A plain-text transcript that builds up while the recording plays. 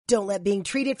Don't let being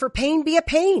treated for pain be a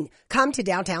pain. Come to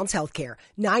Downtown's Healthcare,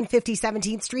 950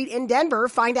 17th Street in Denver.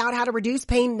 Find out how to reduce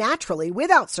pain naturally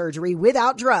without surgery,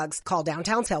 without drugs. Call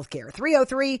Downtown's Healthcare,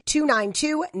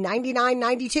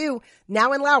 303-292-9992,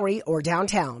 now in Lowry or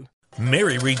downtown.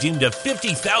 Mary redeemed a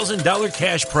 $50,000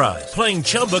 cash prize playing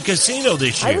Chumba Casino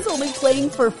this year. I was only playing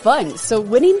for fun, so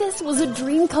winning this was a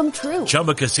dream come true.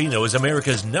 Chumba Casino is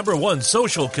America's #1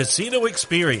 social casino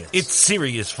experience. It's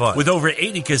serious fun. With over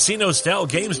 80 casino-style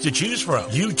games to choose from,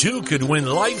 you too could win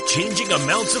life-changing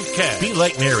amounts of cash. Be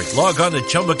like Mary. Log on to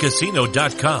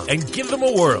ChumbaCasino.com and give them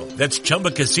a whirl. That's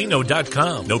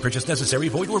ChumbaCasino.com. No purchase necessary.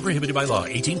 Void where prohibited by law.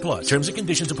 18+. Terms and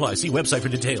conditions apply. See website for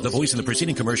details. The voice in the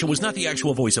preceding commercial was not the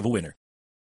actual voice of a winner.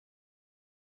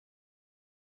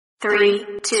 3,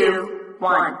 2,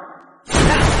 1.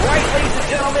 That's right, ladies and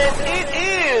gentlemen. It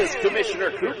is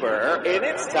Commissioner Cooper, and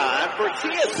it's time for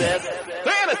TSS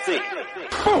Fantasy.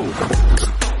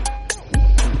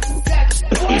 That's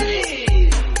what it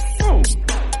is.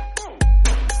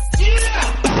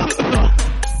 Yeah.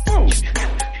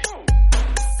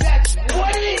 That's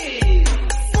what it is.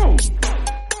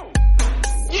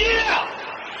 Yeah.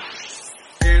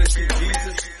 Fantasy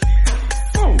Jesus.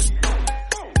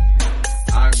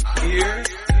 I'm here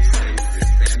to save this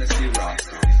fantasy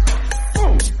roster.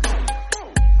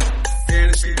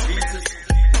 Fantasy Jesus.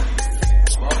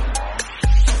 Well,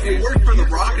 it worked for The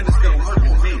Rock and it's going to work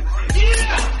for me.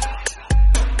 Yeah!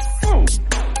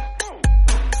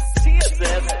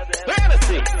 TSS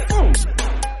Fantasy.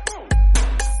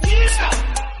 Yeah!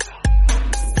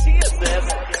 TSS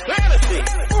Fantasy.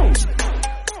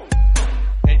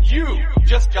 And you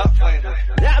just got planted.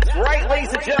 That's right,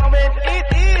 ladies and gentlemen. It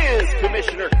is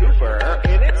Commissioner Cooper,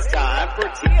 and it's time for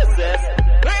TSS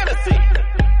Fantasy.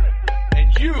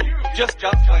 And you just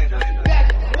got planted.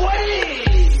 That's what it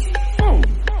is.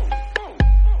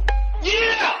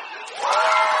 Yeah!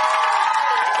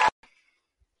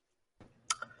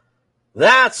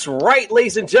 That's right,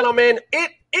 ladies and gentlemen.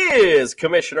 It is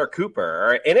Commissioner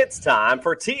Cooper, and it's time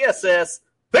for TSS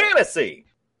Fantasy.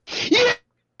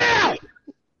 Yeah!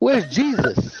 Where's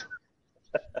Jesus?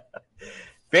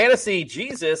 Fantasy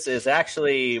Jesus is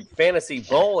actually fantasy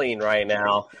bowling right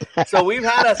now. So we've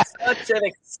had such an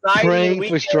exciting Praying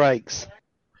weekend. for strikes.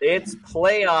 It's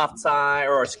playoff time,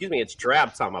 or excuse me, it's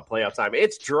draft time, not playoff time.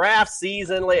 It's draft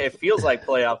season. It feels like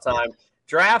playoff time.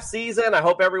 Draft season. I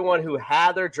hope everyone who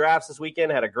had their drafts this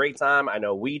weekend had a great time. I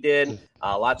know we did.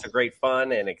 Lots of great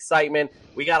fun and excitement.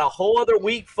 We got a whole other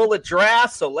week full of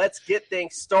drafts, so let's get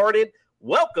things started.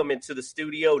 Welcome into the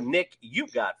studio, Nick. You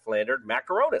got Flandered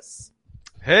Macaronis.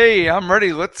 Hey, I'm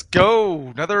ready. Let's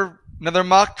go. Another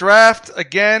mock draft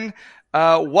again.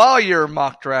 While you're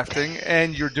mock drafting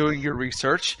and you're doing your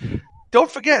research,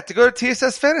 don't forget to go to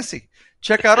TSS Fantasy.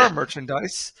 Check out our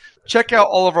merchandise. Check out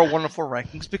all of our wonderful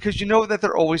rankings because you know that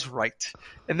they're always right.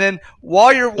 And then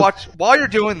while you're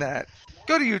doing that,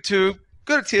 go to YouTube,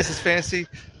 go to TSS Fantasy,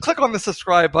 click on the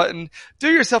subscribe button,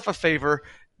 do yourself a favor,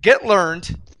 get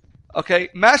learned, okay,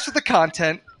 master the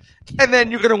content, and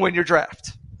then you're going to win your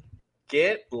draft.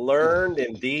 Get learned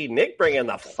indeed. Nick bringing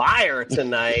the fire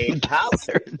tonight.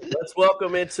 Let's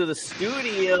welcome into the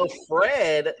studio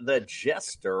Fred the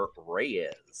Jester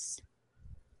Reyes.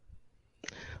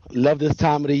 Love this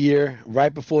time of the year,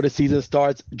 right before the season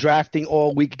starts. Drafting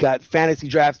all week. Got fantasy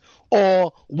drafts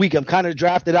all week. I'm kind of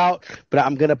drafted out, but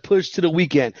I'm going to push to the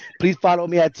weekend. Please follow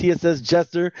me at TSS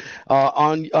Jester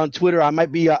on Twitter. I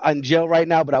might be in jail right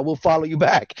now, but I will follow you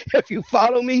back if you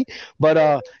follow me.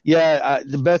 But,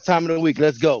 the best time of the week.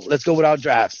 Let's go. Let's go with our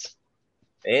drafts.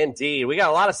 Indeed. We got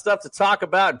a lot of stuff to talk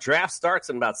about. Draft starts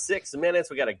in about 6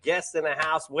 minutes. We got a guest in the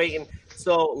house waiting.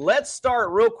 So let's start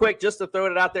real quick just to throw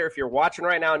it out there. If you're watching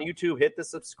right now on YouTube, hit the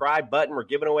subscribe button. We're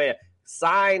giving away a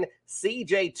signed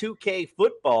CJ2K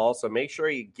football. So make sure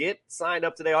you get signed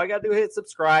up today. All you got to do is hit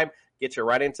subscribe, get you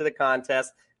right into the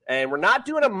contest. And we're not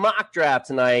doing a mock draft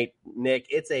tonight, Nick.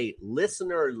 It's a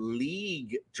listener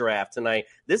league draft tonight.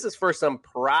 This is for some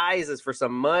prizes, for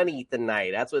some money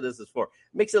tonight. That's what this is for.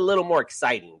 Makes it a little more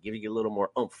exciting, giving you a little more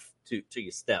oomph to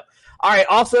your step. All right,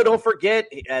 also don't forget,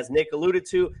 as Nick alluded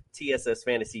to,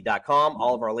 TSSFantasy.com.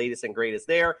 All of our latest and greatest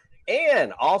there.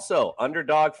 And also,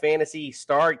 Underdog Fantasy,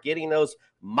 start getting those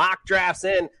mock drafts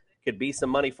in. Could be some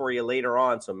money for you later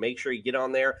on, so make sure you get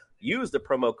on there. Use the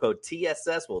promo code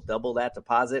TSS. We'll double that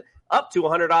deposit up to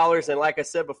 $100. And like I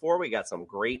said before, we got some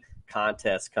great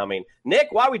contests coming. Nick,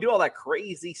 why we do all that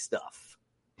crazy stuff?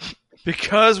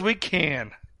 Because we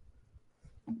can.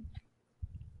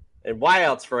 And why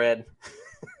else, Fred?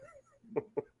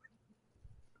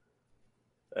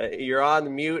 You're on the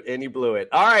mute and you blew it.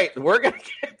 All right, we're going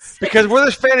to get because we're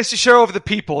the fantasy show of the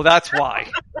people. That's why.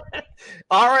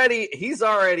 He's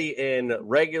already in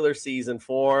regular season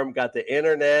form. Got the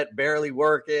internet barely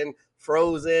working,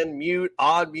 frozen, mute,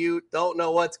 on mute. Don't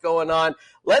know what's going on.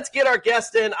 Let's get our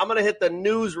guest in. I'm going to hit the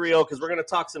newsreel because we're going to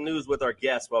talk some news with our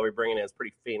guest while we bring it in. It's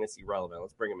pretty fantasy relevant.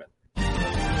 Let's bring him in.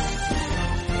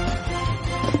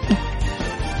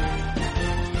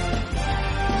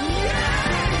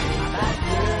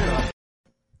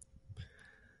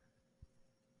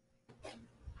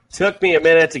 Took me a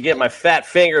minute to get my fat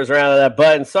fingers around that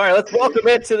button. Sorry. Let's welcome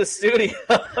into the studio,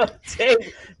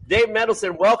 Dave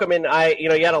Mendelson. Welcome. And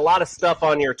you had a lot of stuff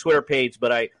on your Twitter page,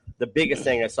 but the biggest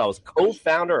thing I saw was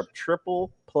co-founder of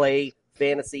Triple Play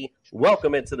Fantasy.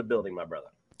 Welcome into the building, my brother.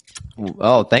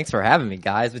 Oh, thanks for having me,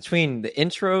 guys. Between the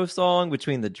intro song,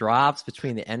 between the drops,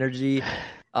 between the energy,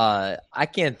 I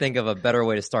can't think of a better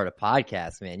way to start a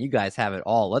podcast, man. You guys have it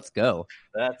all. Let's go.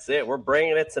 That's it. We're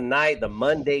bringing it tonight, the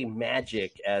Monday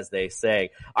magic, as they say.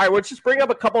 All right, we'll just bring up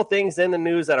a couple things in the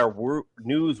news that are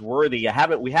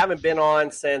newsworthy. We haven't been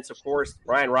on since, of course,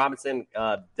 Brian Robinson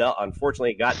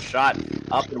unfortunately got shot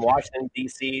up in Washington,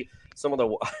 D.C.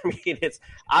 It's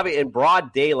obvious in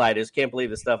broad daylight. I just can't believe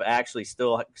this stuff actually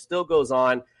still goes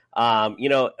on.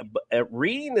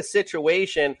 Reading the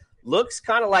situation, looks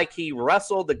kind of like he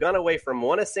wrestled the gun away from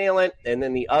one assailant, and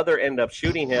then the other ended up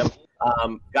shooting him.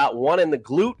 Got one in the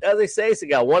glute, as they say. So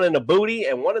he got one in the booty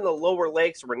and one in the lower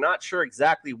leg. So we're not sure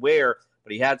exactly where,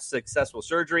 but he had successful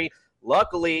surgery.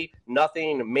 Luckily,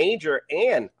 nothing major.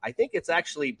 And I think it's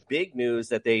actually big news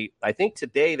that I think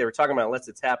today they were talking about, unless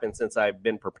it's happened since I've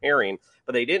been preparing,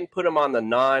 but they didn't put him on the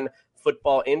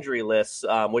non-football injury list,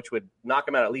 which would knock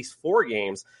him out at least 4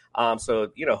 games.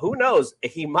 So, who knows?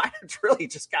 He might have really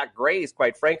just got grazed,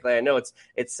 quite frankly. I know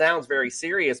it sounds very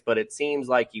serious, but it seems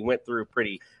like he went through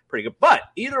pretty good. But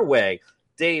either way,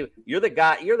 Dave, you're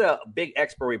the big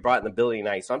expert we brought in the building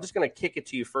tonight. So I'm just going to kick it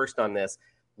to you first on this.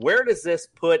 Where does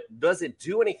it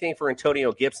do anything for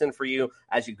Antonio Gibson for you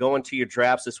as you go into your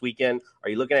drafts this weekend? Are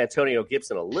you looking at Antonio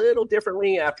Gibson a little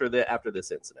differently after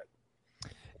this incident?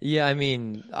 Yeah, I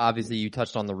mean, obviously you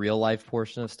touched on the real life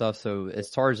portion of stuff. So as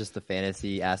far as just the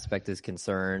fantasy aspect is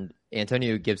concerned,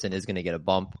 Antonio Gibson is going to get a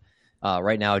bump.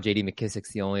 Right now, J.D.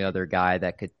 McKissic's the only other guy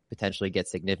that could potentially get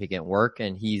significant work,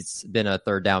 and he's been a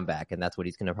third down back, and that's what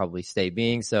he's going to probably stay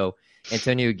being. So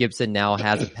Antonio Gibson now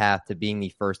has a path to being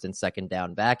the first and second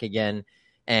down back again,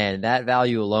 and that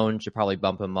value alone should probably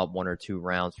bump him up 1 or 2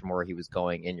 rounds from where he was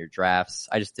going in your drafts.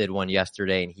 I just did one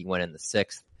yesterday, and he went in the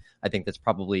 6th. I think that's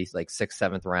probably like 6th,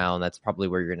 7th round. That's probably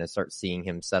where you're going to start seeing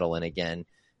him settle in again.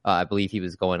 I believe he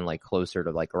was going like closer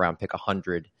to like around pick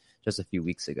 100 just a few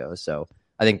weeks ago. So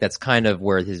I think that's kind of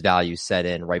where his value set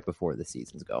in right before the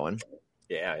season's going.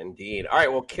 Yeah, indeed. All right,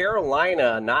 well,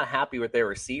 Carolina, not happy with their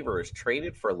receiver, is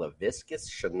traded for Laviska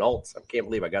Shenault. I can't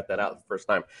believe I got that out the first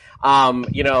time.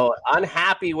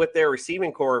 Unhappy with their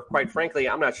receiving core. Quite frankly,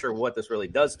 I'm not sure what this really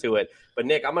does to it. But,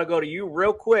 Nick, I'm going to go to you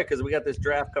real quick because we got this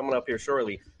draft coming up here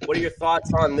shortly. What are your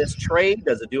thoughts on this trade?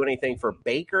 Does it do anything for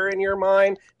Baker in your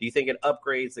mind? Do you think it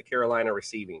upgrades the Carolina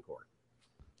receiving core?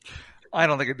 I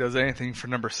don't think it does anything for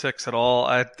number 6 at all.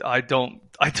 I don't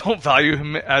value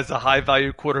him as a high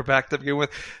value quarterback to begin with.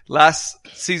 Last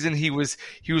season he was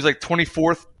like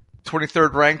 24th,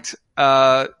 23rd ranked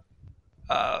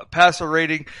passer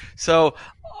rating. So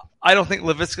I don't think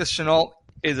Laviska Shenault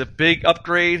is a big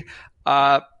upgrade.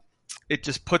 It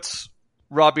just puts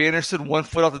Robbie Anderson 1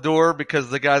 foot out the door because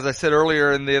the guys I said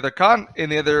earlier in the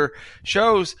other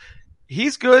shows.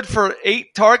 He's good for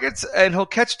 8 targets and he'll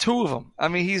catch 2 of them. I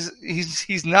mean,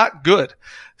 he's not good.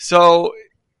 So,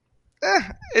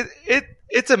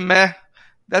 it's a meh.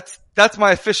 That's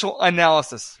my official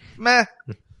analysis. Meh.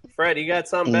 Fred, you got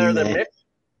something better than Nick?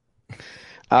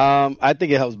 I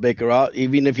think it helps Baker out,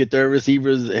 even if your third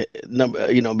receivers,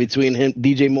 between him,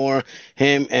 DJ Moore,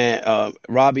 him, and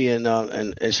Robbie and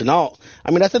Shenault.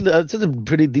 I mean, that's a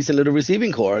pretty decent little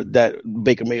receiving core that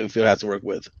Baker Mayfield has to work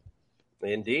with.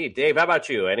 Indeed. Dave, how about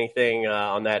you? Anything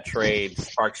on that trade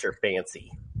sparks your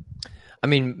fancy? I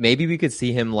mean, maybe we could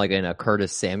see him like in a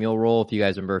Curtis Samuel role. If you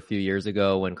guys remember a few years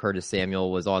ago when Curtis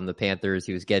Samuel was on the Panthers,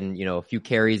 he was getting, a few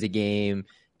carries a game,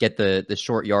 get the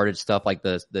short yardage stuff like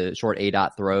the short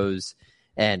A-dot throws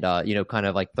and, kind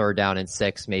of like 3rd down and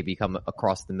 6, maybe come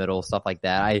across the middle, stuff like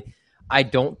that. I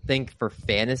don't think for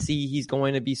fantasy he's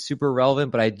going to be super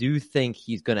relevant, but I do think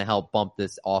he's going to help bump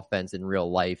this offense in real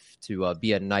life to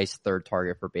be a nice 3rd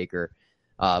target for Baker.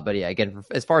 But yeah, again,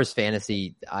 as far as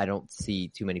fantasy, I don't see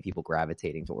too many people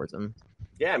gravitating towards him.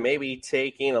 Yeah, maybe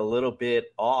taking a little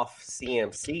bit off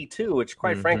CMC too, which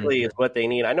quite frankly is what they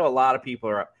need. I know a lot of people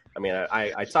are I mean,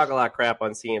 I talk a lot of crap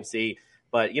on CMC,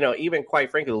 but, even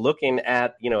quite frankly, looking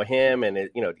at, him and,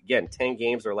 again, 10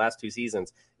 games or last 2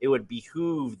 seasons, it would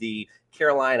behoove the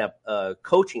Carolina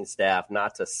coaching staff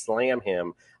not to slam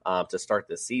him to start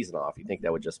this season off. You think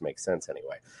that would just make sense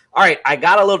anyway. All right, I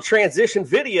got a little transition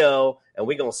video, and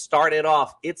we're going to start it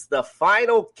off. It's the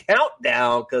final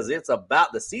countdown because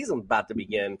the season's about to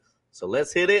begin. So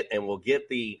let's hit it, and we'll get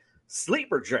the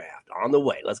sleeper draft on the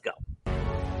way. Let's go.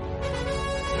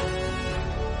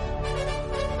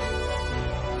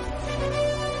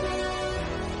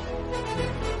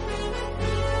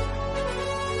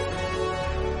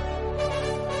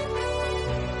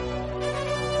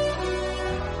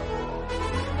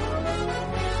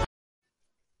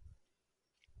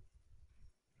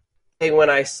 Hey,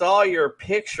 when I saw your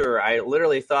picture, I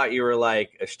literally thought you were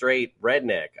like a straight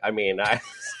redneck. I mean,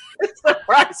 it's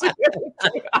surprising.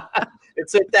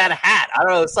 It's with that hat. I don't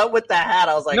know, something with that hat.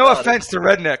 I was like, no offense to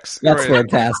rednecks. That's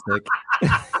fantastic.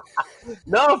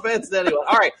 No offense to anyone.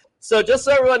 All right. So just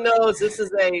so everyone knows,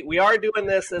 we are doing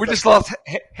this. We just lost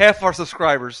half our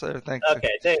subscribers. So thanks.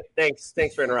 Okay.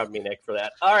 Thanks for interrupting me, Nick, for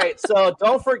that. All right. So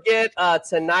don't forget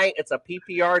tonight it's a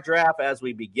PPR draft as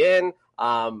we begin.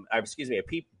 A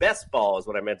best ball is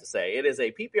what I meant to say. It is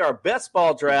a PPR best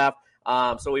ball draft.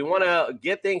 So we want to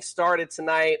get things started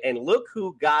tonight, and look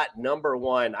who got number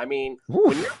 1. I mean,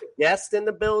 when you're a guest in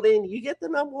the building, you get the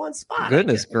number 1 spot.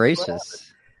 Goodness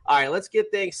gracious. All right, let's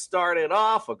get things started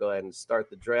off. I'll go ahead and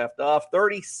start the draft off.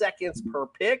 30 seconds per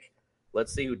pick.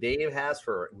 Let's see who Dave has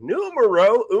for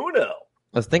numero uno.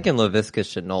 I was thinking Laviska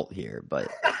Shenault here,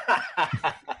 but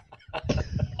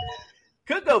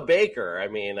could go Baker. I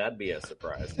mean, that'd be a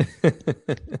surprise.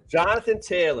 Jonathan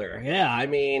Taylor. Yeah, I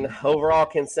mean, overall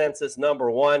consensus number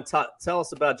 1. Tell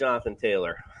us about Jonathan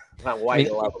Taylor. Why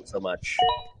you love him so much.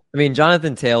 I mean,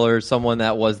 Jonathan Taylor, someone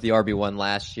that was the RB1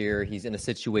 last year. He's in a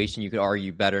situation you could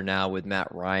argue better now with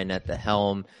Matt Ryan at the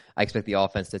helm. I expect the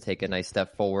offense to take a nice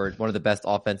step forward. One of the best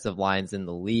offensive lines in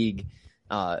the league.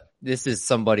 This is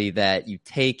somebody that you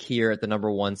take here at the number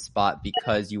 1 spot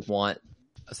because you want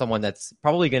someone that's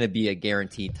probably going to be a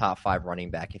guaranteed top 5 running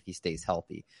back if he stays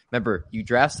healthy. Remember, you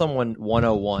draft someone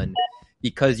 101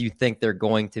 because you think they're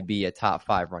going to be a top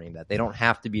 5 running back. They don't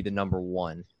have to be the number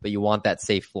 1, but you want that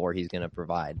safe floor he's going to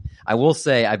provide. I will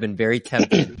say I've been very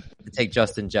tempted to take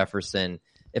Justin Jefferson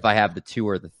if I have the 2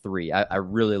 or the 3. I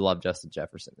really love Justin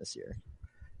Jefferson this year.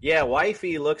 Yeah,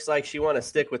 wifey looks like she want to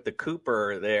stick with the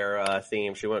Cooper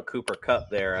theme. She went Cooper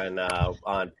Kupp there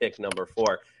on pick number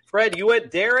 4. Fred, you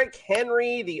went Derrick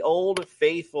Henry, the old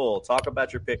faithful. Talk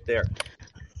about your pick there.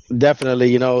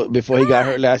 Definitely, before he got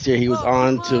hurt last year, he was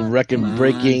on to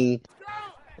record-breaking,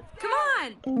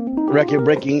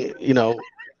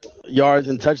 yards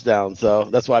and touchdowns. So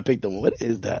that's why I picked him. What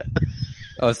is that?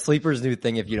 Oh, sleeper's new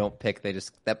thing. If you don't pick,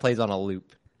 that plays on a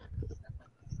loop.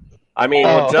 I mean,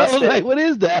 Justin, like, what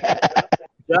is that?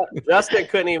 Justin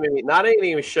couldn't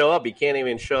even show up. He can't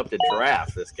even show up to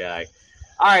draft this guy.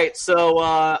 All right, so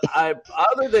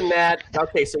other than that,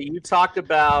 okay, so Dave talked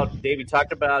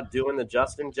about doing the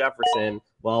Justin Jefferson.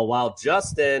 Well, while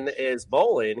Justin is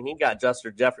bowling, he got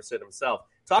Justin Jefferson himself.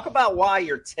 Talk about why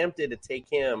you're tempted to take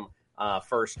him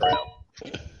first round.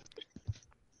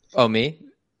 Oh, me?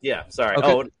 Yeah, sorry.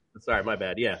 Okay. Oh, sorry, my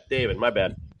bad. Yeah, David, my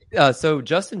bad. So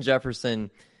Justin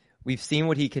Jefferson, we've seen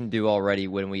what he can do already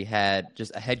when we had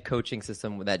just a head coaching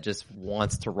system that just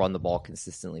wants to run the ball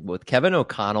consistently. But with Kevin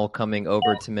O'Connell coming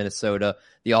over to Minnesota,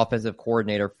 the offensive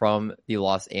coordinator from the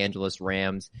Los Angeles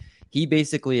Rams, he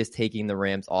basically is taking the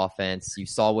Rams offense. You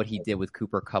saw what he did with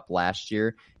Cooper Kupp last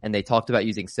year, and they talked about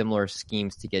using similar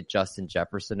schemes to get Justin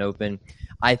Jefferson open.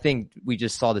 I think we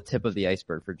just saw the tip of the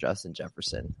iceberg for Justin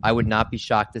Jefferson. I would not be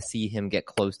shocked to see him get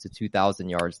close to 2,000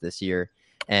 yards this year.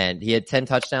 And he had 10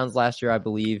 touchdowns last year, I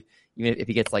believe. Even if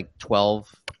he gets like 12,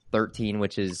 13,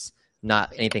 which is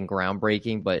not anything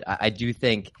groundbreaking, but I do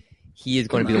think he is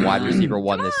going to be the wide receiver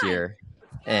 1 this year.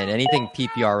 And anything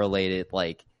PPR related,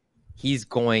 like, he's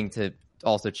going to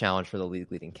also challenge for the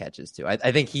league leading catches too.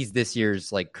 I think he's this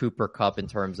year's like Cooper Kupp in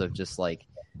terms of just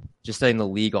setting the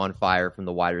league on fire from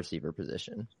the wide receiver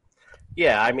position.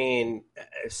 Yeah, I mean,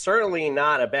 certainly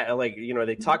not a bad,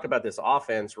 they talked about this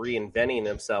offense reinventing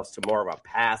themselves to more of a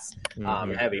pass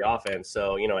heavy offense.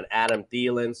 So, an Adam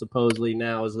Thielen supposedly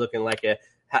now is looking like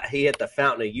he hit the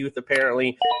fountain of youth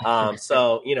apparently.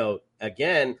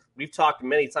 Again, we've talked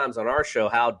many times on our show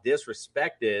how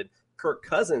disrespected Kirk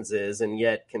Cousins is, and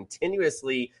yet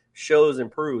continuously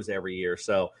improves every year.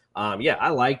 So, I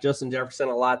like Justin Jefferson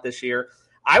a lot this year.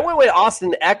 I went with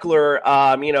Austin Eckler.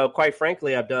 Quite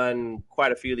frankly, I've done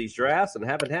quite a few of these drafts and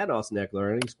haven't had Austin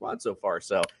Eckler in any squad so far.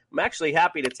 So I'm actually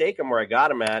happy to take him where I got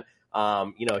him at.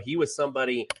 He was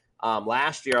somebody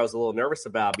last year I was a little nervous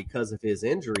about because of his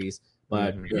injuries,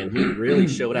 but and he really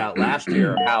showed out last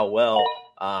year how well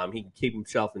he can keep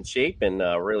himself in shape and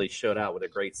really showed out with a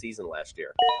great season last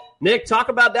year. Nick, talk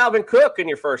about Dalvin Cook in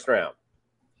your first round.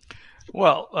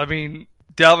 Well, I mean,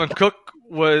 Dalvin Cook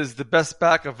was the best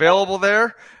back available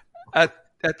there at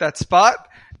that spot.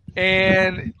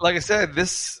 And like I said,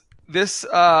 this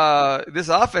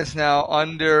offense now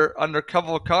under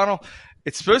Kevin O'Connell,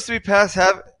 it's supposed to be pass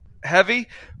heavy,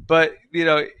 but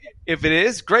if it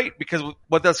is, great, because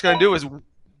what that's going to do is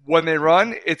when they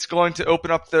run, it's going to open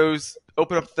up those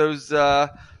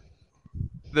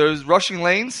rushing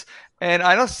lanes. And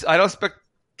I don't expect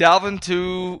Dalvin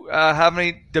to have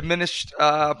any diminished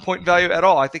point value at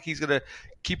all. I think he's going to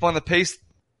keep on the pace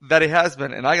that he has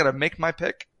been, and I got to make my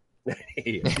pick.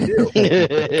 You do.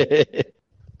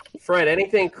 Fred,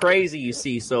 anything crazy you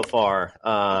see so far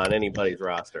on anybody's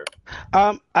roster?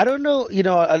 I don't know.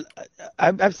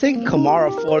 I've seen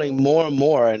Kamara falling more and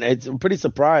more, and I'm pretty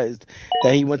surprised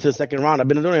that he went to the second round. I've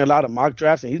been doing a lot of mock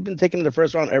drafts, and he's been taking the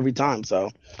first round every time. So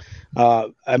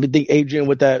I think Adrian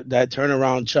with that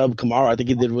turnaround Chubb Kamara, I think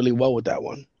he did really well with that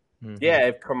one. Yeah,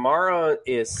 if Kamara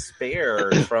is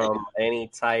spared from any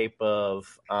type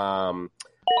of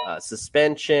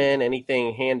suspension,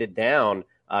 anything handed down,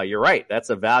 you're right.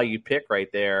 That's a valued pick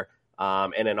right there.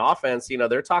 And in offense,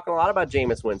 they're talking a lot about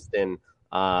Jameis Winston,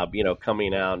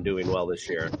 coming out and doing well this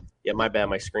year. Yeah, my bad.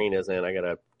 My screen isn't. I got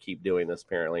to keep doing this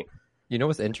apparently.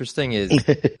 What's interesting is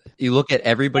you look at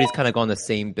everybody's kind of gone the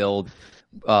same build,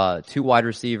 2 wide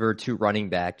receiver, 2 running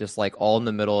back, just like all in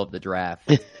the middle of the draft.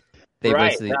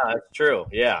 Right. No, that's true.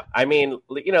 Yeah. I mean,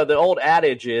 the old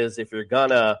adage is if you're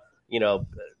gonna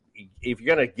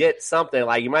get something,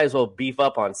 like, you might as well beef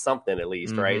up on something at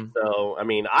least, right? So, I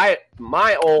mean,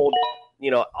 my old,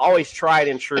 always tried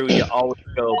and true, you always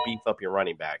go beef up your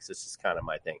running backs. This is kind of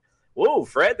my thing. Whoa,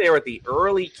 Fred, they were at the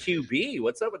early QB.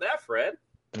 What's up with that, Fred?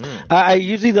 I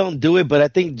usually don't do it, but I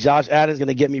think Josh Allen's going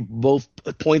to get me both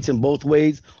points in both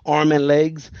ways, arm and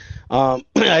legs.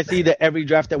 I see that every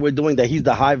draft that we're doing that he's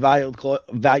the high valued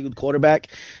quarterback,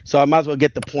 so I might as well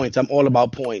get the points. I'm all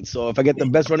about points. So if I get the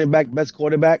best running back, best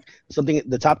quarterback,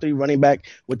 the top 3 running back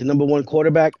with the number 1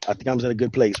 quarterback, I think I'm in a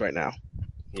good place right now.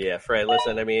 Yeah, Fred,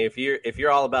 listen, I mean, if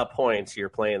you're all about points, you're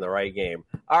playing the right game.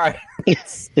 All right.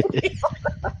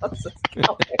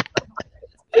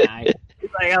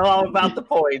 Like, I'm all about the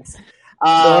points.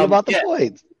 All about the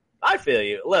points. I feel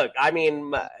you. Look, I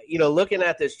mean, looking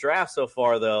at this draft so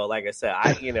far, though, like I said,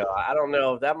 I don't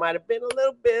know if that might have been a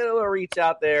little bit of a reach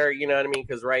out there. You know what I mean?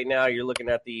 Because right now you're looking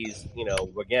at these.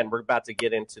 Again, we're about to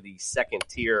get into the second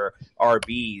tier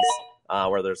RBs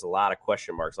where there's a lot of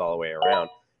question marks all the way around.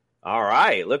 All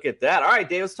right, look at that. All right,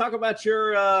 Dave, let's talk about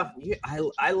your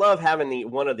I love having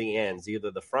one of the ends,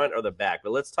 either the front or the back.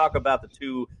 But let's talk about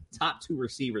the top two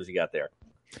receivers you got there.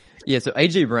 Yeah, so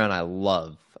A.J. Brown I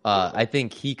love. I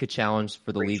think he could challenge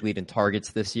for the league lead in targets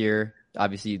this year.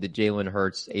 Obviously, the Jalen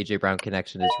Hurts, A.J. Brown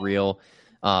connection is real.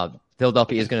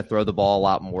 Philadelphia is going to throw the ball a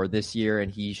lot more this year,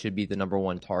 and he should be the number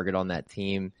 1 target on that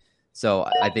team. So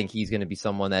I think he's going to be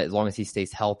someone that, as long as he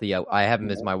stays healthy, I have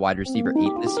him as my wide receiver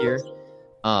 8 this year.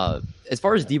 As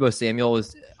far as Deebo Samuel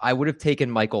I would have taken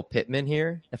Michael Pittman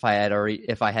here if I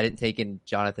hadn't taken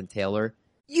Jonathan Taylor.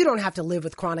 You don't have to live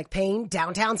with chronic pain.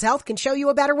 Downtown's Health can show you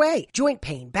a better way. Joint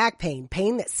pain, back pain,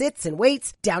 pain that sits and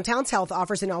waits. Downtown's Health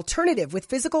offers an alternative with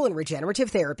physical and regenerative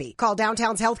therapy. Call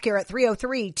Downtown's Healthcare at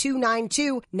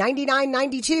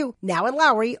 303-292-9992, now in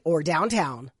Lowry or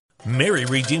downtown. Mary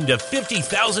redeemed a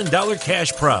 $50,000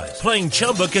 cash prize playing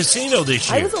Chumba Casino this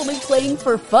year. I was only playing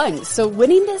for fun, so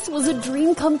winning this was a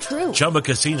dream come true. Chumba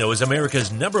Casino is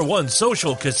America's #1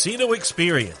 social casino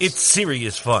experience. It's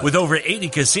serious fun. With over 80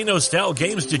 casino-style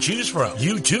games to choose from,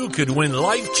 you too could win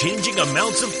life-changing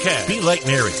amounts of cash. Be like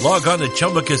Mary. Log on to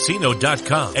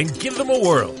ChumbaCasino.com and give them a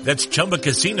whirl. That's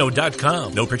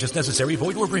ChumbaCasino.com. No purchase necessary.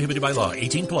 Void where prohibited by law.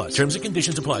 18+. Terms and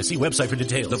conditions apply. See website for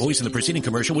details. The voice in the preceding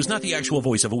commercial was not the actual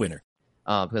voice of a winner.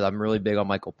 Because I'm really big on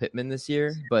Michael Pittman this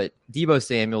year. But Deebo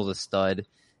Samuel's a stud.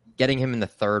 Getting him in the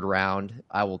 3rd round,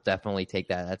 I will definitely take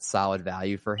that. That's solid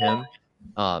value for him.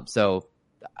 So,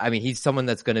 I mean, he's someone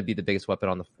that's going to be the biggest weapon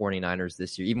on the 49ers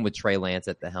this year. Even with Trey Lance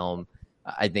at the helm,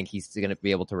 I think he's going to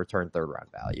be able to return 3rd-round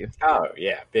value. Oh,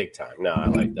 yeah, big time. No, I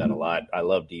like that a lot. I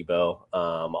love Deebo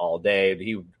all day.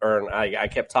 He earned. I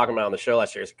kept talking about on the show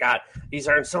last year. God, he's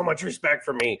earned so much respect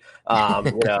from me.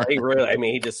 He really. I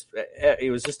mean, he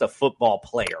was just a football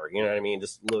player. You know what I mean?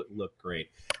 Just looked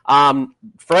great.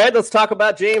 Fred, let's talk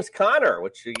about James Conner.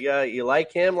 Which you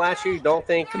like him last year? You don't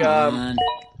think he's going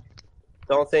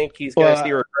to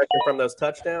see regression from those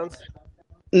touchdowns?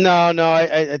 No,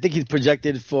 I think he's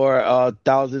projected for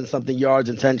 1,000-something yards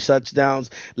and 10 touchdowns.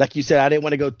 Like you said, I didn't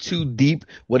want to go too deep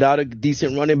without a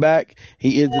decent running back.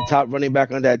 He is the top running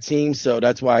back on that team, so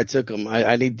that's why I took him.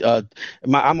 I need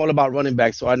I'm all about running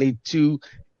backs, so I need 2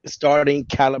 starting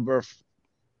caliber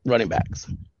running backs.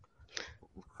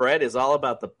 Fred is all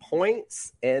about the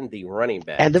points and the running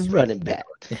back. And the running back.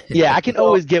 Yeah, I can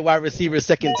always get wide receivers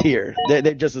second tier.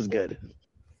 They're just as good.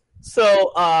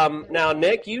 So now,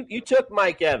 Nick, you took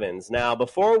Mike Evans. Now,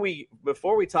 before we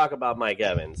talk about Mike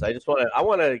Evans, I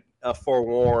want to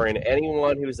forewarn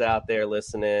anyone who's out there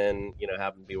listening,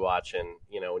 happen to be watching,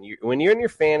 when you're in your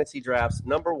fantasy drafts,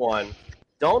 number one,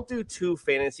 don't do 2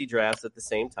 fantasy drafts at the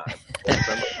same time.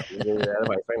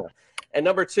 And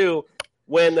number 2,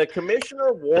 when the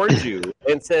commissioner warns you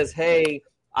and says, "Hey,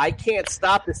 I can't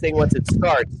stop this thing once it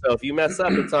starts, so if you mess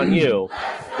up, it's on you,"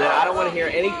 then I don't want to hear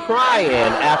any crying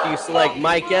after you select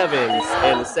Mike Evans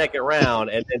in the second round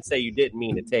and then say you didn't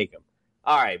mean to take him.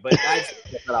 All right, but I just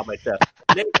get that out my chest.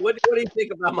 Nick, what do you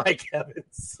think about Mike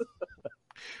Evans?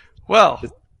 Well,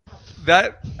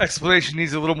 that explanation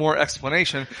needs a little more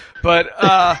explanation. But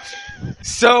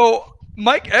so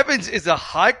Mike Evans is a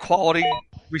high-quality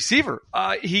receiver.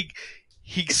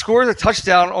 He scores a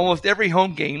touchdown almost every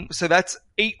home game, so that's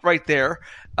 8 right there.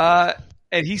 And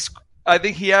I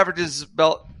think he averages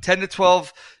about 10 to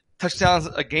 12 touchdowns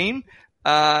a game.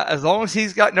 As long as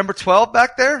he's got number 12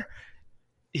 back there,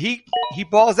 he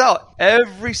balls out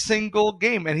every single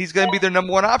game, and he's going to be their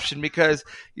number 1 option because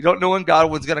you don't know when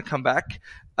Godwin's going to come back.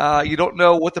 You don't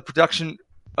know what the production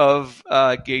of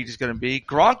Gage is going to be.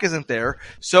 Gronk isn't there,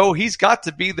 so he's got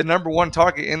to be the number 1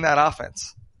 target in that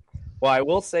offense. Well, I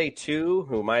will say, too,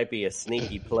 who might be a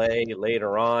sneaky play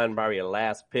later on, probably a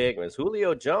last pick, was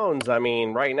Julio Jones. I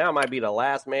mean, right now might be the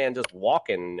last man just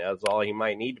walking. That's all he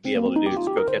might need to be able to do, just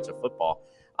go catch a football,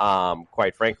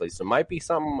 quite frankly. So might be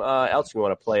something else you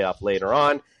want to play up later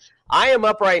on. I am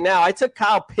up right now. I took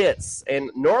Kyle Pitts,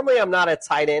 and normally I'm not a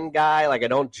tight end guy. Like, I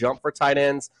don't jump for tight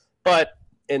ends. But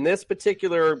in this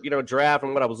particular, draft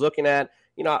and what I was looking at,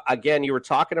 again, you were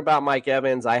talking about Mike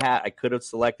Evans. I could have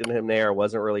selected him there.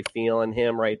 Wasn't really feeling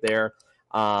him right there.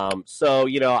 So,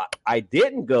 I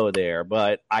didn't go there,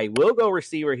 but I will go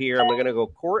receiver here. I'm going to go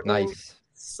Courtland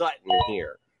Sutton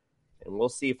here. And we'll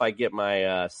see if I get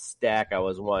my stack. I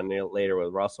was one later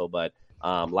with Russell, but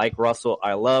like Russell,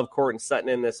 I love Courtland Sutton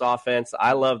in this offense.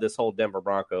 I love this whole Denver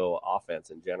Bronco offense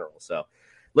in general. So,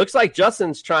 looks like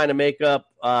Justin's trying to make up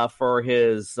for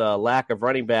his lack of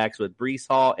running backs with Breece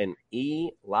Hall and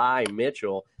Eli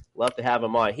Mitchell. Love to have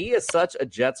him on. He is such a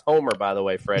Jets homer, by the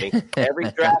way, Freddie.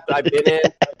 Every draft I've been in,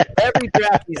 every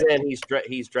draft he's in,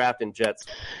 he's drafting Jets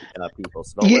people.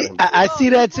 So I see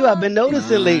that too. I've been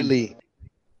noticing lately.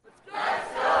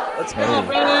 Let's go,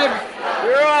 Big.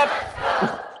 You're up.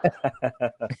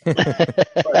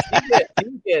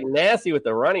 She's getting nasty with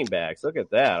the running backs. Look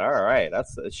at that. All right,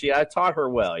 I taught her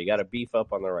well. You got to beef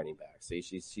up on the running back. See,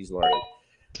 she's learning.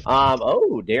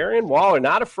 Darren Waller,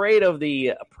 not afraid of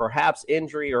the perhaps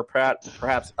injury or perhaps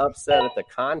upset at the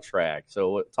contract.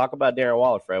 So talk about Darren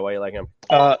Waller, Fred. Why you like him?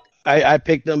 I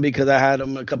picked him because I had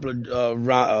him a couple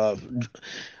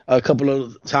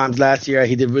of times last year.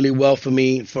 He did really well for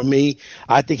me.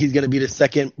 I think he's going to be the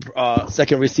second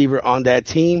receiver on that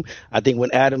team. I think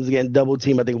when Adams getting double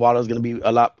team, I think Waller's going to be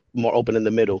a lot more open in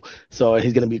the middle. So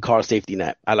he's going to be car safety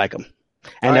net. I like him.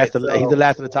 And he's the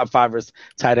last of the top 5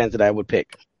 tight ends that I would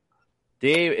pick.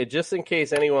 Dave, just in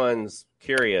case anyone's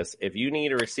curious, if you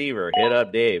need a receiver, hit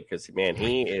up Dave because, man,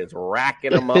 he is racking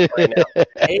them up right now.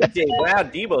 AJ Brown,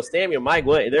 Deebo Samuel, Mike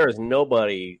Williams, there is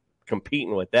nobody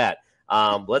competing with that.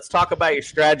 Let's talk about your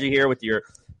strategy here with your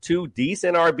 2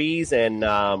 decent RBs and,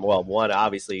 one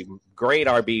obviously great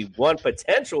RB, 1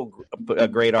 potential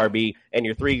great RB, and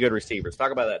your 3 good receivers.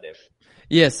 Talk about that, Dave.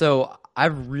 Yeah, so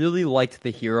I've really liked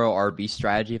the hero RB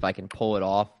strategy if I can pull it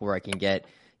off where I can get,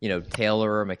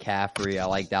 Taylor or McCaffrey. I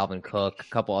like Dalvin Cook, a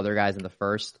couple other guys in the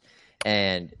first.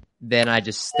 And then I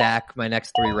just stack my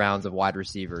next 3 rounds of wide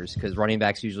receivers because running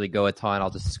backs usually go a ton. I'll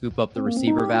just scoop up the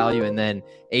receiver value. And then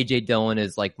A.J. Dillon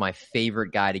is like my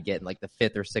favorite guy to get in like the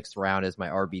 5th or 6th round as my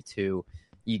RB2.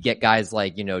 You get guys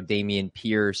like, Dameon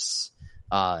Pierce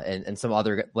and some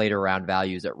other later round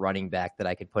values at running back that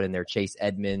I could put in there. Chase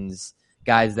Edmonds,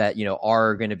 guys that,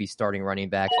 are going to be starting running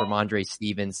backs. Ramondre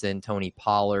Stevenson, Tony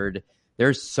Pollard.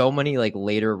 There's so many like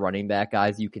later running back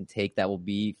guys you can take that will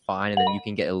be fine, and then you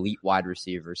can get elite wide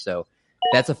receivers. So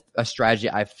that's a strategy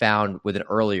I've found with an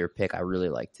earlier pick I really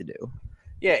like to do.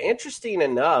 Yeah, interesting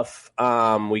enough,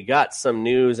 we got some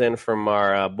news in from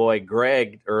our boy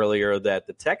Greg earlier that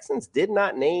the Texans did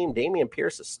not name Dameon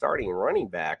Pierce a starting running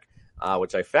back.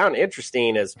 which I found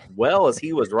interesting as well as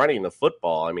he was running the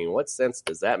football. I mean, what sense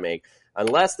does that make?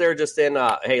 Unless they're just in,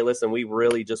 hey, listen, we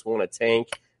really just want to tank,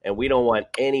 and we don't want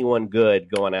anyone good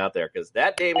going out there, because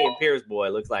that Dameon Pierce boy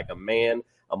looks like a man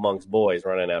amongst boys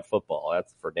running that football.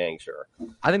 That's for dang sure.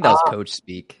 I think that was coach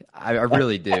speak. I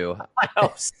really do. I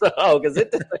hope so, because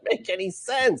it doesn't make any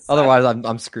sense. Otherwise,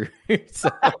 I'm screwed. So.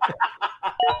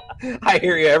 I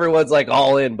hear you. Everyone's like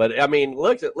all in, but I mean,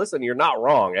 listen, you're not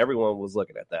wrong. Everyone was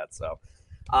looking at that. So,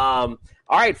 all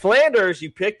right, Flanders,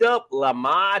 you picked up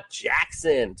Lamar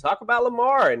Jackson. Talk about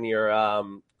Lamar and your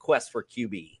quest for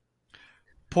QB.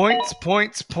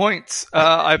 Points.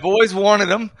 I've always wanted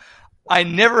him. I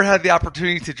never had the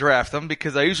opportunity to draft them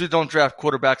because I usually don't draft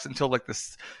quarterbacks until like the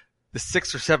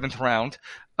 6th or 7th round.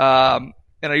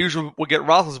 And I usually will get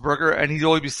Roethlisberger, and he'd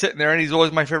always be sitting there, and he's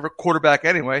always my favorite quarterback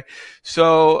anyway.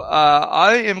 So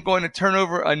I am going to turn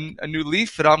over a new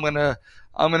leaf, and I'm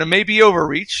gonna maybe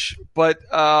overreach, but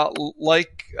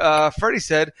like Freddie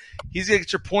said, he's gonna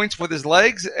get your points with his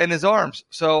legs and his arms.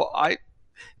 So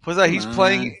he's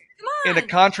playing in a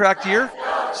contract year,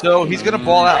 so he's gonna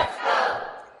ball out.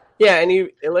 Yeah, and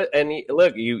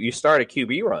look, you start a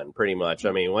QB run pretty much.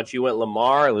 I mean, once you went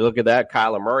Lamar, look at that.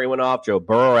 Kyler Murray went off, Joe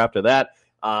Burrow after that.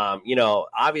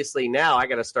 Obviously now I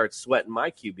got to start sweating my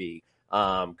QB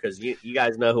because you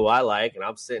guys know who I like, and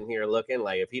I'm sitting here looking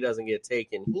like if he doesn't get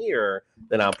taken here,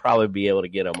 then I'll probably be able to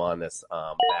get him on this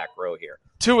back row here.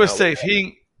 Tua is safe.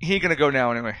 He ain't gonna go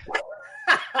now anyway.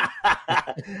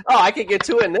 Oh, I could get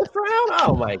Tua in this round.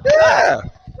 Oh my god!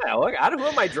 Yeah, look, who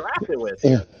am I drafting with?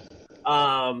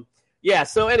 Yeah.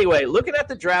 So anyway, looking at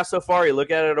the draft so far, you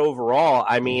look at it overall.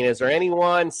 I mean, is there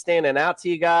anyone standing out to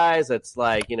you guys that's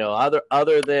like,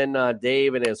 other than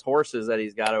Dave and his horses that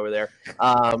he's got over there?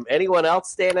 Anyone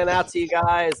else standing out to you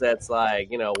guys that's like,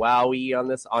 wowie on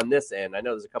this end? I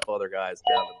know there's a couple other guys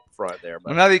down the front there,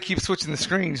 but now they keep switching the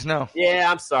screens. No. Yeah,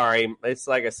 I'm sorry. It's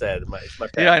like I said, it's my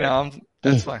yeah, I know.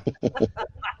 That's fine.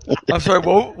 I'm sorry.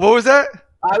 What was that?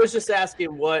 I was just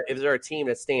asking, is there a team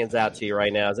that stands out to you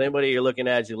right now? Is anybody you're looking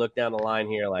at as you look down the line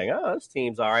here like, oh, this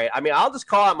team's all right? I mean, I'll just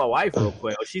call out my wife real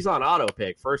quick. She's on auto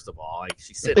pick, first of all. Like,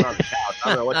 she's sitting on the couch. I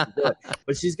don't know what she's doing.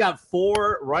 But she's got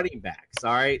 4 running backs,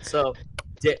 all right? So,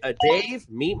 Dave,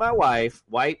 meet my wife.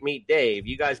 White, meet Dave.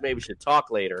 You guys maybe should talk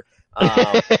later.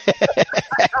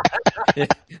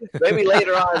 Maybe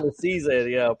later on in the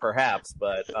season, perhaps.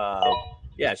 But,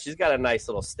 yeah, she's got a nice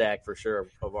little stack for sure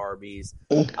of RBs.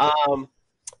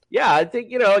 Yeah, I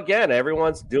think, again,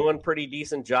 everyone's doing pretty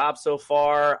decent job so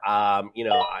far.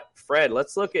 Fred, we'll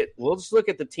just look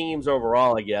at the teams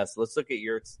overall, I guess. Let's look at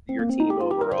your team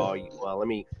overall. Well, let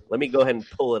me go ahead and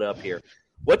pull it up here.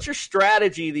 What's your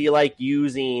strategy that you like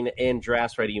using in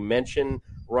drafts, Fred? You mentioned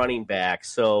running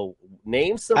backs. So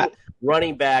name some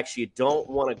running backs you don't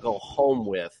want to go home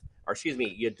with, or excuse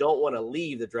me, you don't want to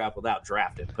leave the draft without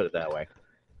drafting, put it that way.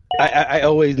 I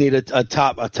always need a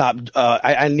top.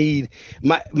 I need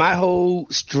my whole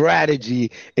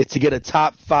strategy is to get a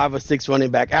top 5 or 6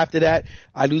 running back. After that,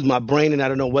 I lose my brain and I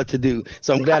don't know what to do.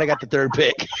 So I'm glad I got the 3rd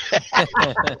pick.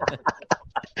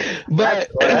 But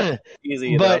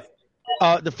easy enough.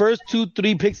 The first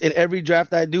 2-3 picks in every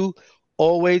draft I do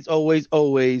always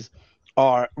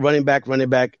are running back,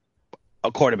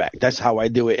 a quarterback. That's how I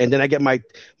do it. And then I get my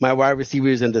wide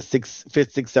receivers in the 5th,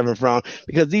 6th, 7th round,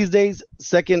 because these days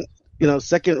second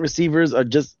receivers are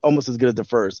just almost as good as the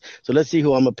first. So let's see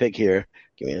who I'm gonna pick here.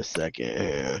 Give me a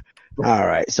second. All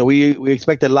right. So we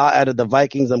expect a lot out of the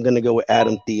Vikings. I'm gonna go with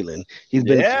Adam Thielen. He's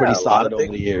been pretty solid over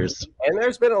the years. And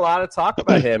there's been a lot of talk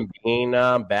about him being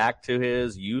back to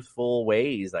his youthful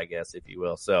ways, I guess, if you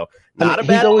will. So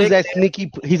he's always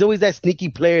that sneaky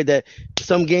player that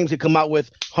some games could come out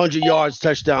with 100 yards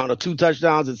touchdown or 2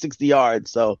 touchdowns and 60 yards.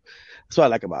 So that's what I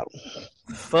like about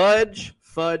him. Fudge.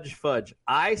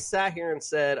 I sat here and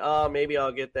said, oh, maybe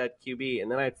I'll get that QB.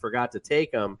 And then I forgot to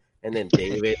take him. And then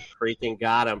David freaking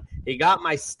got him. He got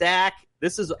my stack.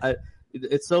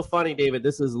 It's so funny, David.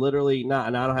 This is literally not,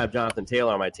 and I don't have Jonathan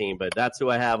Taylor on my team, but that's who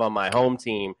I have on my home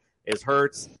team is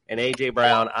Hurts and A.J.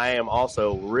 Brown. I am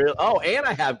also and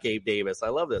I have Gabe Davis. I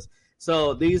love this.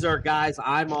 So these are guys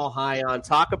I'm all high on.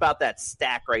 Talk about that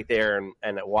stack right there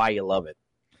and why you love it.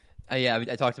 Yeah,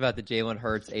 I talked about the Jalen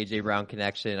Hurts, A.J. Brown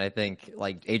connection. I think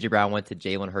like A.J. Brown went to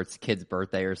Jalen Hurts' kid's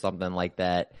birthday or something like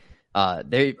that.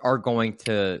 They are going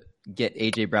to get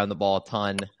A.J. Brown the ball a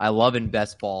ton. I love in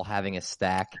best ball having a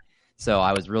stack. So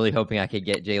I was really hoping I could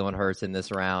get Jalen Hurts in this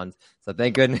round. So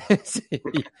thank goodness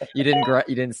you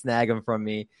didn't snag him from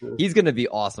me. He's going to be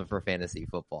awesome for fantasy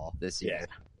football this year.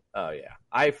 Oh, yeah.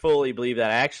 I fully believe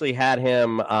that. I actually had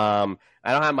him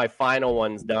I don't have my final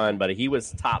ones done, but he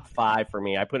was top 5 for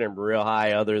me. I put him real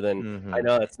high other than I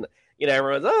know it's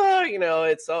everyone's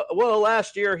it's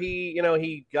last year he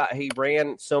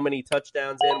ran so many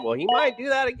touchdowns in. Well, he might do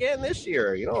that again this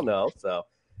year. You don't know. So,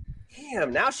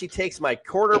 damn, now she takes my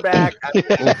quarterback.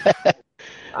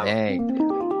 Dang.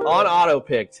 On auto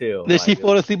pick too. Did she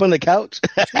fall asleep on the couch?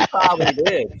 She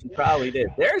probably did.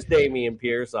 There's Damian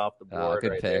Pierce off the board.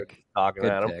 Good right pick. There, talking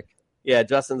Good at him. pick. Yeah,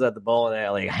 Justin's at the bowling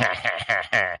alley.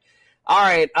 All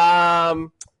right.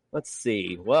 Let's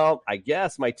see. Well, I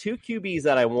guess my 2 QBs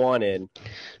that I wanted,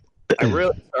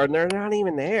 they're not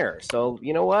even there. So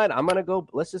you know what? I'm gonna go.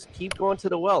 Let's just keep going to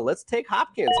the well. Let's take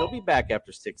Hopkins. He'll be back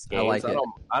after 6 games. I like it.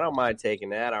 I don't mind taking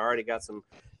that. I already got some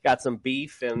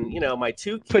beef, and my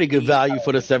 2 QBs, Pretty good value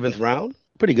for the 7th round.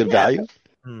 Pretty good value.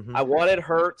 Mm-hmm. I wanted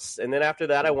Hurts, and then after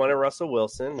that, I wanted Russell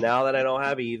Wilson. Now that I don't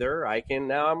have either, I'm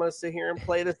going to sit here and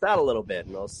play this out a little bit,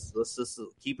 and let's just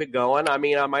keep it going. I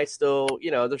mean, I might still,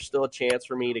 there's still a chance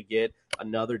for me to get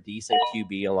another decent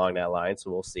QB along that line,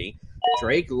 so we'll see.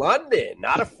 Drake London,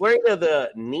 not afraid of the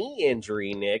knee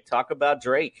injury, Nick. Talk about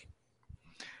Drake.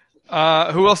 Who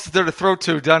else is there to throw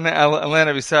to down in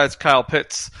Atlanta besides Kyle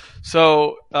Pitts?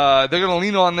 So they're going to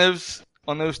lean on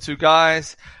those 2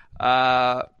 guys.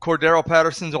 Cordero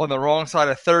Patterson's on the wrong side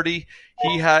of 30.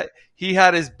 He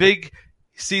had his big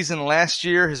season last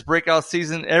year, his breakout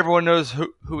season. Everyone knows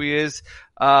who he is.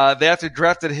 They have to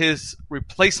drafted his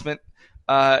replacement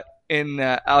in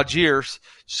Algiers.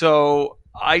 So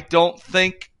I don't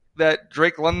think that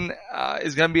Drake London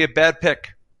is going to be a bad pick.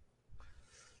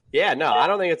 Yeah, no, I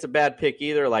don't think it's a bad pick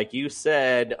either. Like you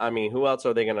said, I mean, who else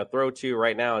are they going to throw to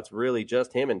right now? It's really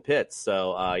just him and Pitts.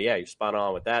 So, you're spot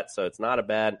on with that. So it's not a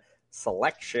bad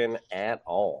selection at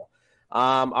all.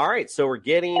 All right, so we're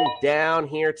getting down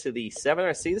here to the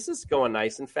 7th. See, this is going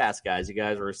nice and fast, guys. You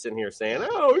guys were sitting here saying,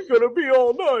 "Oh, it's going to be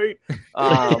all night."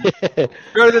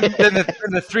 Better than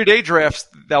the 3-day drafts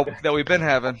that we've been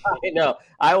having. I know.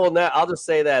 I'll just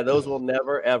say that those will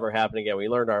never ever happen again. We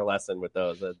learned our lesson with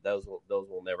those. Those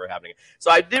will never happen again.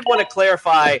 So I did want to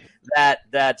clarify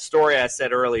that story I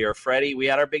said earlier. Freddie, we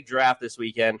had our big draft this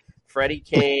weekend. Freddie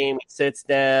came, sits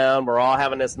down. We're all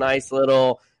having this nice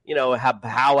little,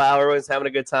 powwow. Everyone's having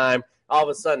a good time. All of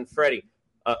a sudden, Freddie,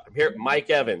 here, Mike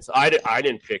Evans. I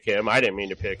didn't pick him. I didn't mean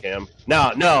to pick him.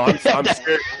 No,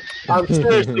 I'm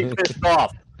seriously pissed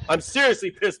off. I'm seriously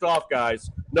pissed off, guys.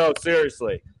 No,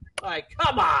 seriously. Like,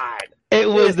 come on. It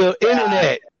was the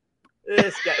internet.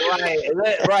 This guy,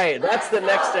 right. That's the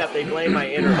next step. They blame my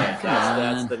internet.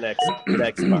 That's the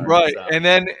next part. Right, So. and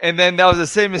then that was the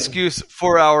same excuse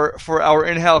for our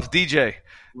in-house DJ.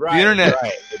 Right, the internet.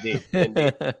 Right,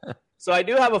 indeed. So I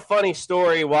do have a funny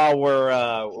story while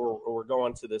we're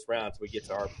going to this round, so we get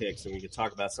to our picks and we can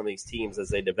talk about some of these teams as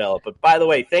they develop. But by the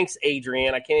way, thanks,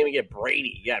 Adrian. I can't even get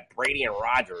Brady. You got Brady and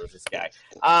Rodgers, this guy.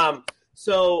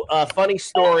 So funny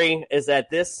story is that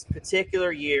this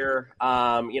particular year,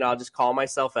 I'll just call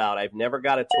myself out. I've never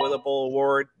got a toilet bowl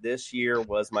award. This year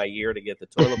was my year to get the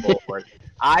toilet bowl award.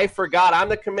 I forgot. I'm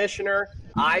the commissioner.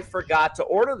 I forgot to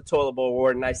order the toilet bowl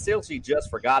award, and I seriously just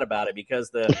forgot about it because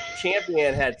the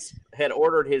champion had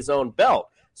ordered his own belt.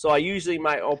 So I usually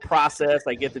my own process.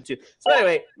 I get the two. So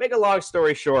anyway, make a long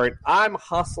story short, I'm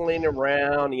hustling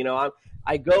around.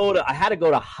 I had to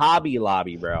go to Hobby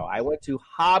Lobby, bro. I went to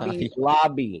Hobby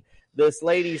Lobby. This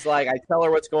lady's like, I tell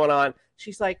her what's going on.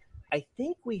 She's like, I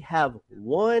think we have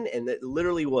one, and it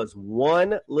literally was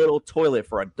one little toilet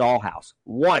for a dollhouse.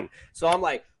 One. So I'm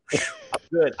like, I'm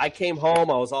good. I came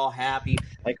home. I was all happy.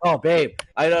 Like, oh, babe,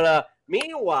 I don't know.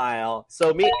 Meanwhile,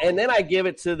 and then I give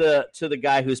it to the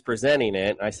guy who's presenting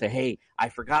it. I say, hey, I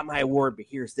forgot my award, but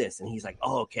here's this. And he's like,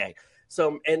 oh, okay.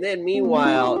 So, and then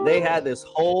meanwhile, they had this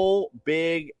whole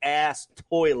big ass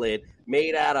toilet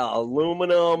made out of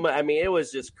aluminum. I mean, it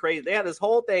was just crazy. They had this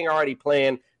whole thing already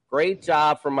planned. Great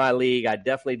job from my league. I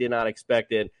definitely did not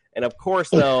expect it. And of course,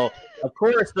 though,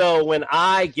 when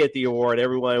I get the award,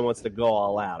 everyone wants to go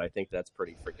all out. I think that's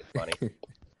pretty freaking funny.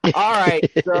 All right,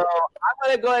 so I'm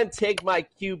going to go ahead and take my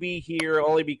QB here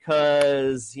only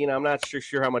because, I'm not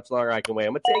sure how much longer I can wait.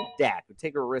 I'm going to take Dak. We'll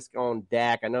take a risk on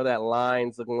Dak. I know that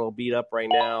line's looking a little beat up right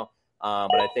now,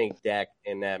 but I think Dak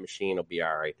and that machine will be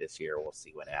all right this year. We'll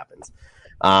see what happens.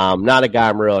 Not a guy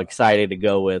I'm real excited to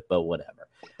go with, but whatever.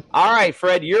 All right,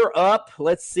 Fred, you're up.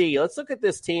 Let's see. Let's look at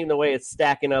this team, the way it's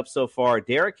stacking up so far.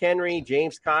 Derrick Henry,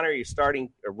 James Conner, your starting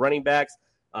running backs.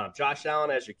 Josh Allen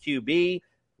as your QB.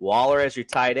 Waller as your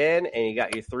tight end, and you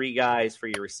got your 3 guys for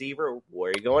your receiver. Where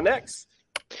are you going next?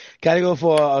 Got to go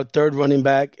for a third running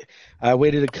back. I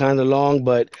waited kind of long,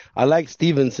 but I like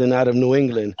Stevenson out of New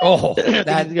England. Oh,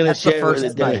 that's the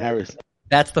first one. Harris.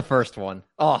 That's the first one.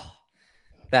 Oh,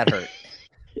 that hurt.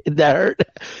 That hurt.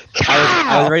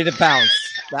 I was ready to bounce.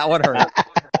 That one hurt.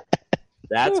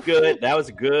 That's good. That was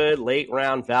a good late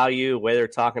round value. The way they're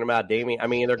talking about Damien. I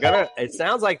mean, it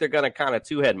sounds like they're gonna kind of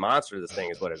two-head monster this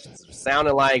thing is what it's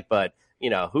sounding like, but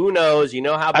who knows? You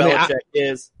know how Belichick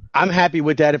is. I'm happy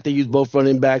with that if they use both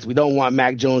running backs. We don't want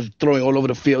Mac Jones throwing all over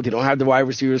the field. You don't have the wide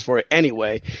receivers for it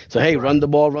anyway. So, hey, run the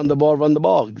ball,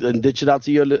 and ditch it out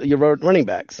to your running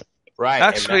backs. Right.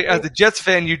 Actually, as a Jets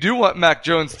fan, you do want Mac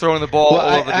Jones throwing the ball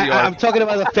all over the yard. I'm talking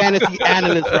about a fantasy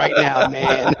analyst right now,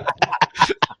 man.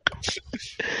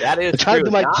 That is I'm trying to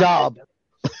do my job.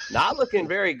 Not looking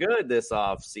very good this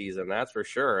off season, that's for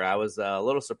sure. I was a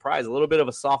little surprised. A little bit of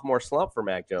a sophomore slump for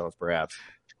Mac Jones, perhaps.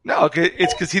 No,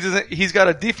 it's because he's got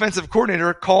a defensive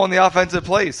coordinator calling the offensive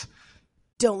plays.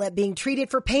 Don't let being treated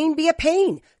for pain be a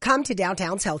pain. Come to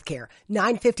Downtown's Healthcare,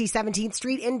 950 17th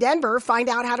Street in Denver. Find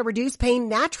out how to reduce pain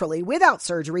naturally without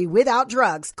surgery, without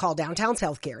drugs. Call Downtown's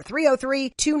Healthcare,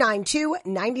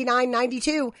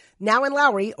 303-292-9992. Now in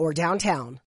Lowry or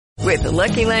downtown. With the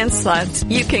Lucky Land Slots,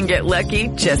 you can get lucky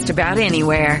just about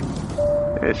anywhere.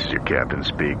 This is your captain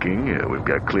speaking. We've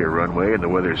got clear runway and the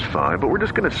weather's fine, but we're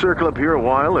just going to circle up here a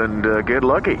while and get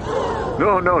lucky.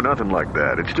 No, nothing like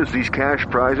that. It's just these cash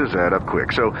prizes add up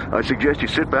quick. So I suggest you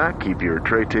sit back, keep your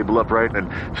tray table upright, and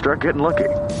start getting lucky.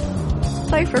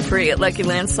 Play for free at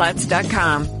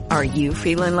LuckyLandSlots.com. Are you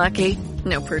feeling lucky?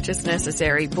 No purchase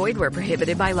necessary. Void where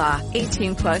prohibited by law.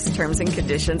 18+ terms and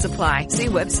conditions apply. See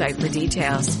website for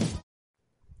details.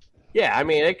 Yeah, I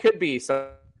mean, it could be some.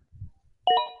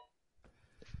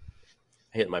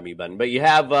 Hit my mute button, but you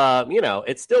have,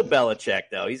 it's still Belichick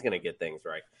though. He's going to get things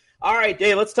right. All right,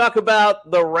 Dave, let's talk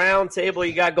about the round table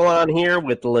you got going on here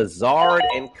with Lazard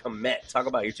and Kmet. Talk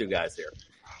about your two guys here.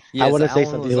 Yes, I want to say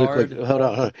something real quick. Hold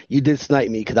on. You did snipe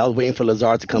me because I was waiting for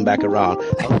Lazard to come back around.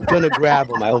 I was going to grab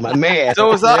him. I was my man. So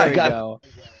was I.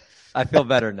 I feel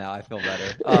better now. I feel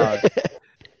better.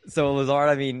 So Lazard,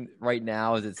 I mean, right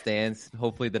now as it stands,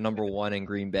 hopefully the number one in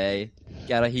Green Bay.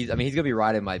 He's gonna be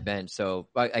riding my bench. So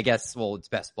I guess, it's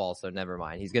best ball, so never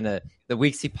mind. The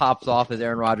weeks he pops off as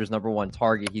Aaron Rodgers' number one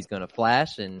target, he's gonna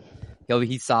flash and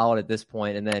he's solid at this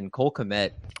point. And then Cole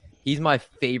Kmet, he's my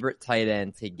favorite tight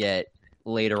end to get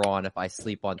later on if I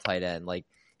sleep on tight end. Like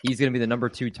he's gonna be the number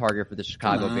 2 target for the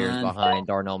Chicago Bears behind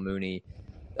Darnell Mooney.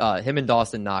 Him and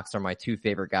Dawson Knox are my 2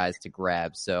 favorite guys to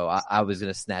grab, so I was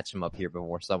going to snatch him up here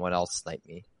before someone else sniped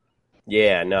me.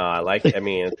 Yeah, no, I like it. I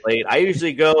mean, it's late. I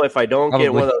usually go if I don't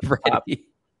get one of those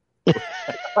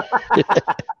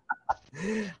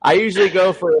I usually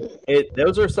go for it.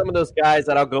 Those are some of those guys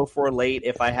that I'll go for late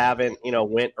if I haven't,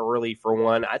 went early for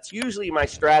one. That's usually my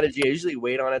strategy. I usually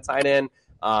wait on a tight end,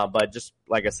 but just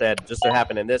like I said, just to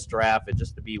happen in this draft, and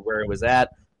just to be where it was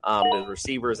at, the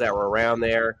receivers that were around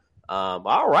there.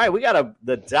 All right, we got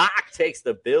the Doc takes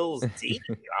the Bills deep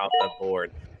off the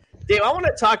board. Dave, I want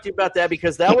to talk to you about that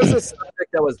because that was a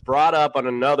subject that was brought up on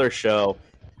another show.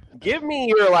 Give me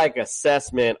your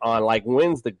assessment on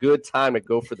when's the good time to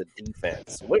go for the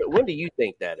defense. When do you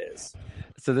think that is?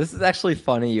 So this is actually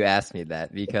funny you asked me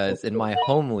that because in my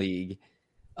home league,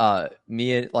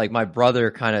 me and my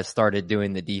brother kind of started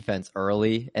doing the defense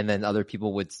early, and then other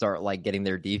people would start getting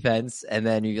their defense, and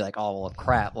then you're like, oh well,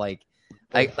 crap, are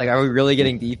we really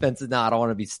getting defenses now? I don't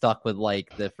want to be stuck with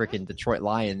the freaking Detroit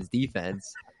Lions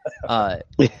defense. But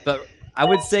I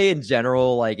would say in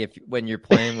general, when you're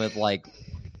playing with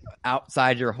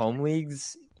outside your home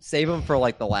leagues, save them for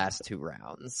the last 2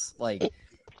 rounds.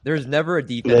 There's never a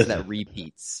defense that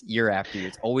repeats year after year.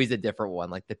 It's always a different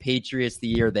one. The Patriots, the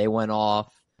year they went off,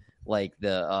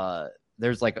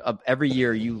 there's every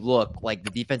year you look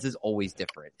the defense is always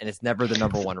different, and it's never the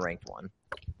number 1 ranked one.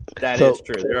 That is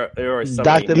true. There are so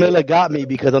Dr. Miller got me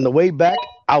because on the way back,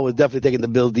 I was definitely taking the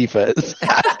Bills defense.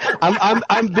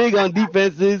 I'm big on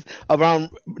defenses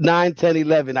around 9, 10,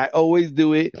 11. I always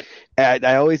do it.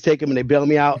 I always take them and they bail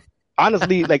me out.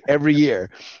 Honestly, every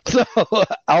year. So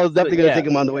I was definitely going to take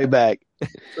them on the way back.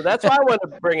 So that's why I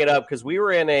wanted to bring it up because we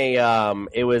were in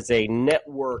it was a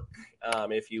network,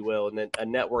 if you will, a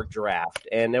network draft.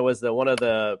 And there was one of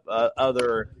the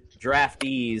other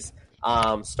draftees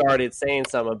started saying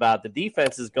something about the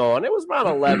defenses going. It was around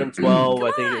 11, 12,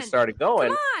 I think it started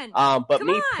going. But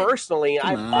me personally,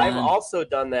 I've also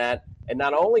done that. And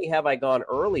not only have I gone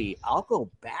early, I'll go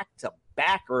back to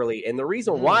back early. And the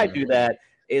reason why I do that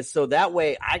is so that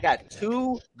way I got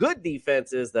 2 good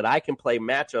defenses that I can play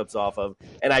matchups off of.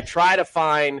 And I try to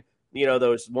find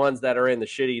those ones that are in the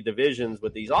shitty divisions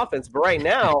with these offenses. But right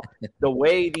now, the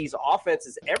way these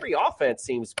offenses, every offense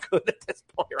seems good at this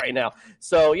point right now.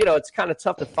 So, it's kind of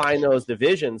tough to find those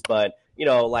divisions. But, the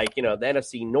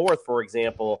NFC North, for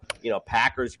example,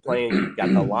 Packers playing, you've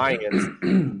got the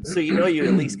Lions. So, you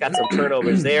at least got some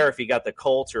turnovers there. If you got the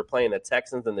Colts, you're playing the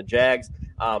Texans and the Jags.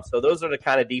 So those are the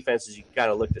kind of defenses you can kind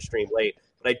of look to stream late.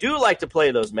 But I do like to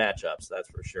play those matchups, that's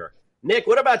for sure. Nick,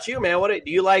 what about you, man? Do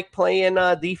you like playing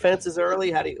defenses early?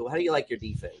 How do you like your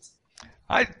defense?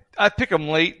 I pick them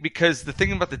late because the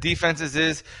thing about the defenses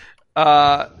is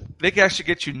they can actually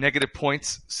get you negative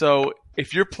points. So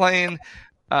if you're playing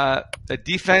a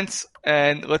defense,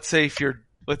 and let's say if you're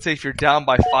down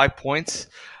by 5 points,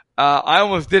 I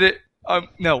almost did it.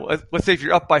 Let's say if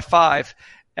you're up by 5,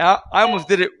 I almost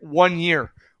did it 1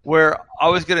 year where I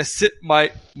was going to sit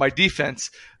my defense.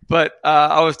 But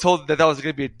I was told that was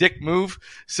going to be a dick move,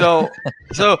 so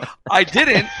I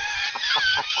didn't.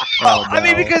 Oh, no. I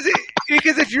mean, because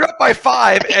if you're up by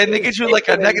 5 and they get you like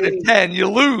a negative 10, you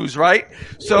lose, right?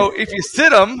 So if you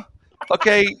sit them,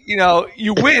 okay,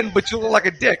 you win, but you look like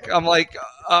a dick. I'm like,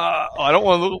 I don't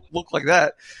want to look like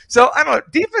that. So I don't know.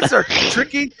 Defense are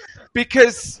tricky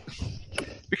because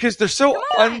they're so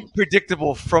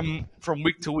unpredictable from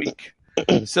week to week.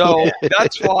 So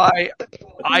that's why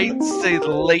I say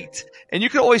late. And you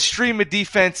can always stream a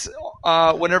defense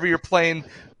whenever you're playing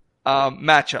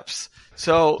matchups.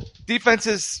 So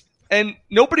defenses, and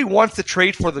nobody wants to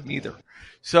trade for them either.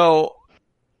 So,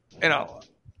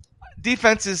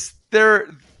 defenses,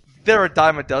 they're a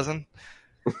dime a dozen.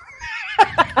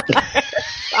 I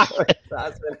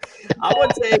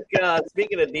would take,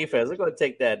 speaking of defense, I'm going to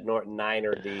take that Norton 9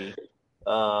 or D.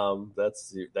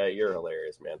 You're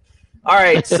hilarious, man. All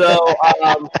right, so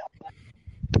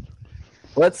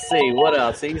let's see what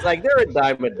else. He's like, they're a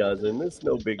dime a dozen. It's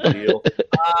no big deal.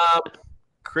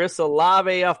 Chris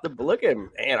Olave off the look at him,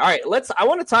 man. All right, I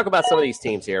want to talk about some of these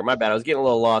teams here. My bad, I was getting a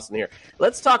little lost in here.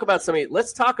 Let's talk about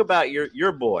let's talk about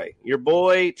your boy,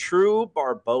 True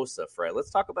Barbosa, Fred. Let's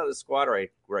talk about the squad right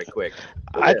quick.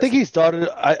 I think he started.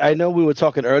 I know we were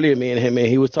talking earlier, me and him, and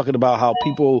he was talking about how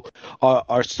people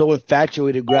are so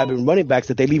infatuated grabbing running backs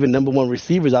that they leave number one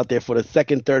receivers out there for the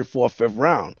second, third, fourth, fifth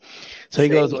round. So he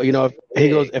goes,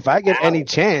 if I get any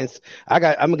chance,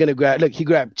 I'm gonna grab. Look, he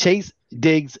grabbed Chase,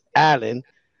 Diggs, Allen.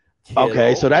 Kittle.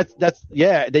 Okay, so that's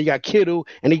Then you got Kittle,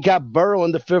 and he got Burrow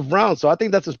in the fifth round. So I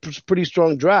think that's a pretty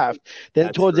strong draft.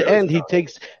 Then towards the end, he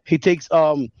takes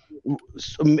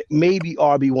maybe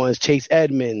RB1s, Chase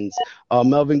Edmonds,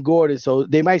 Melvin Gordon. So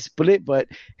they might split, but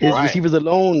his receivers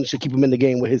alone should keep him in the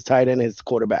game with his tight end and his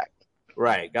quarterback.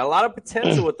 Right. Got a lot of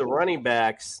potential with the running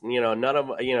backs. None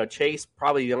of Chase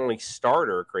probably the only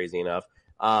starter, crazy enough.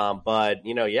 But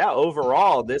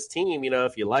overall, this team,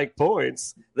 if you like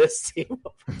points, this team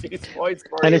these points.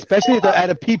 And especially at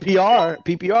a PPR,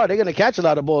 they're going to catch a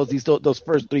lot of balls those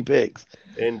first 3 picks.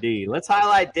 Indeed. Let's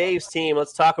highlight Dave's team.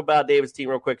 Let's talk about Dave's team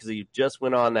real quick because he just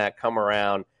went on that come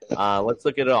around. Let's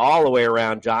look at it all the way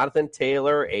around. Jonathan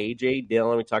Taylor, A.J.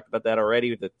 Dillon. We talked about that already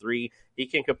with the 3. He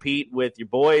can compete with your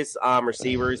boys'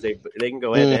 receivers. They can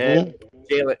go head-to-head.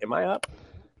 Jalen, am I up?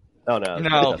 Oh,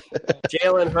 no.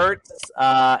 Jalen Hurts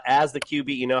as the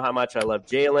QB. You know how much I love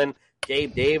Jalen.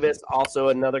 Gabe Davis, also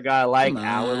another guy I like.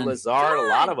 Alan Lazard. A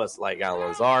lot of us like Alan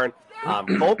Lazard.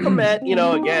 Cole Kmet,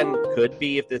 again, could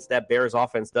be if that Bears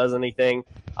offense does anything.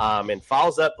 And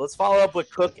follows up. Let's follow up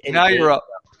with Cook. And now you're up.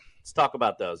 Let's talk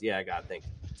about those. Yeah, I got to think.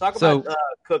 Talk about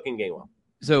Cook and Gainwell.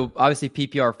 So obviously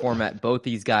PPR format, both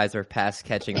these guys are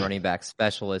pass-catching running back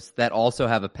specialists that also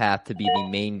have a path to be the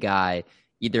main guy,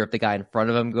 either if the guy in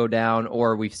front of him go down,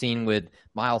 or we've seen with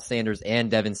Miles Sanders and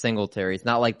Devin Singletary. It's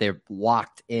not like they're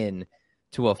locked in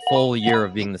to a full year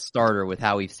of being the starter with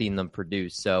how we've seen them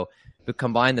produce. So but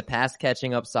combine the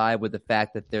pass-catching upside with the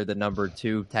fact that they're the number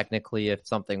 2, technically, if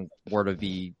something were to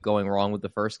be going wrong with the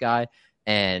first guy,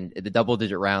 and the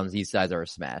double-digit rounds, these guys are a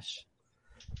smash.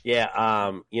 Yeah,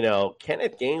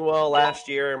 Kenneth Gainwell last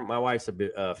year, my wife's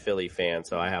a Philly fan,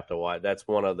 so I have to watch. That's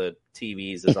one of the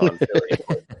TVs is on Philly.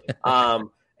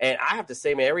 And I have to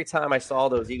say, man, every time I saw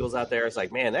those Eagles out there, it's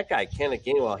like, man, that guy Kenneth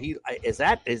Gainwell,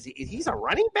 he's a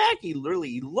running back? He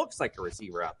looks like a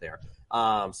receiver out there.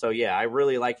 So yeah, I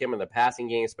really like him in the passing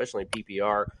game, especially in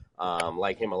PPR.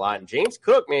 Like him a lot. And James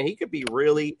Cook, man, he could be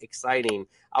really exciting.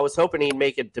 I was hoping he'd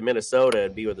make it to Minnesota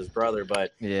and be with his brother,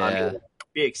 but it'd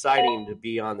be exciting to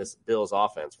be on this Bills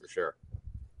offense for sure.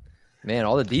 Man,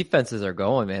 all the defenses are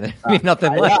going, man. I mean,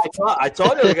 nothing left. I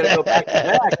told you we were going to go back to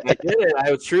back. I did it. I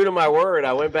was true to my word.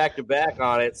 I went back to back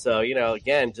on it. So,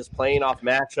 again, just playing off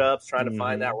matchups, trying to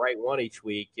find that right one each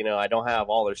week. I don't have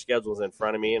all their schedules in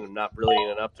front of me, and I'm not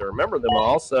brilliant enough to remember them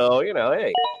all. So,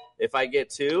 hey, if I get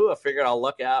two, I figured I'll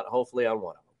luck out hopefully on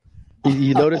one of them.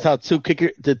 You notice how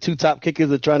the two top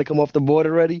kickers are trying to come off the board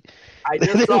already? I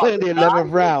just saw in the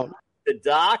 11th round. The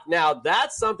Doc. Now,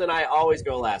 that's something I always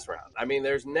go last round. I mean,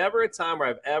 there's never a time where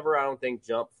I've ever, I don't think,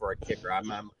 jumped for a kicker.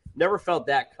 I'm never felt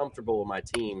that comfortable with my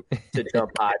team to jump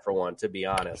high for one, to be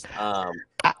honest. I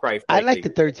like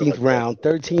the 13th round.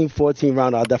 13, 14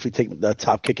 round, I'll definitely take the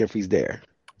top kicker if he's there.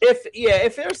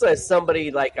 If there's somebody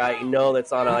like I know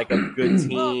that's on a good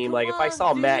team, like if I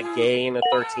saw Matt Gay in the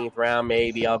 13th round,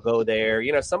 maybe I'll go there.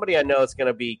 Somebody I know is going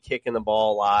to be kicking the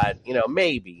ball a lot.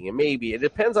 Maybe it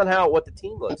depends on what the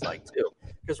team looks like too.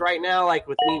 Because right now, like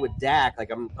with me with Dak, like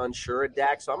I'm unsure of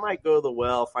Dak, so I might go the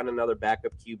well, find another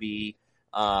backup QB.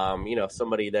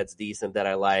 Somebody that's decent that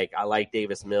I like. I like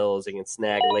Davis Mills. He can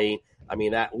snag late. I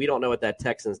mean, that we don't know what that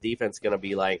Texans defense is going to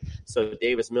be like. So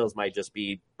Davis Mills might just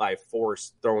be by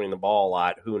force throwing the ball a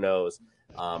lot. Who knows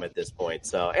at this point?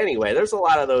 So anyway, there's a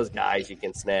lot of those guys you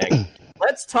can snag.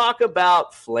 Let's talk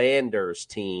about Flanders'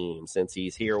 team since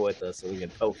he's here with us and we can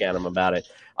poke at him about it.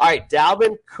 All right,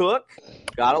 Dalvin Cook.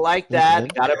 Gotta like that.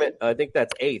 Mm-hmm. Got him at, I think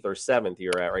that's 8th or 7th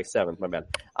you're at, right? 7th, my bad.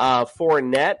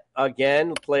 Fournette,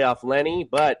 again, playoff Lenny.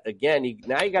 But, again,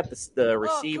 now you got the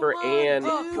receiver and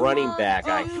running back.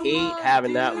 I hate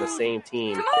having that on the same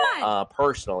team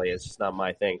personally. It's just not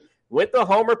my thing. With the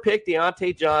homer pick,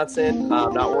 Deontay Johnson.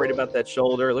 I'm not worried about that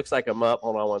shoulder. It looks like I'm up.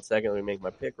 Hold on one second. Let me make my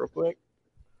pick real quick.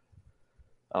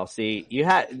 I'll see.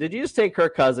 Did you just take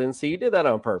Kirk Cousins? See, you did that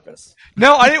on purpose.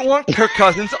 No, I didn't want Kirk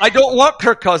Cousins. I don't want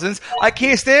Kirk Cousins. I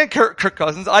can't stand Kirk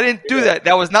Cousins. I didn't do that.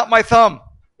 That was not my thumb.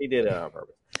 He did it on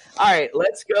purpose. All right,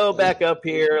 let's go back up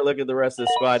here. Look at the rest of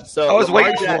the squad. So I was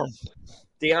waiting for him.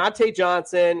 Deontay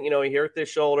Johnson, he hurt this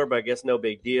shoulder, but I guess no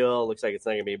big deal. Looks like it's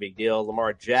not going to be a big deal.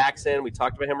 Lamar Jackson, we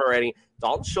talked about him already.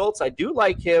 Dalton Schultz, I do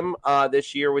like him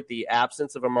this year with the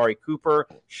absence of Amari Cooper.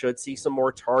 Should see some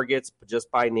more targets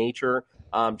just by nature.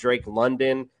 Drake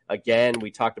London, again,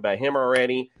 we talked about him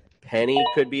already. Penny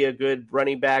could be a good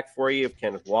running back for you if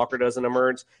Kenneth Walker doesn't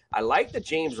emerge. I like the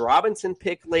James Robinson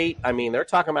pick late. I mean, they're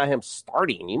talking about him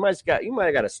starting. You might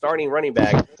have got a starting running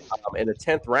back in the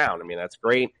 10th round. I mean, that's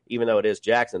great, even though it is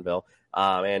Jacksonville.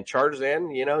 And Chargers,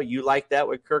 you like that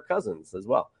with Kirk Cousins as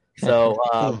well. So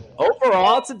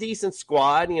overall, it's a decent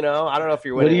squad. I don't know if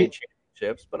you're winning any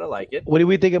championships, but I like it. What do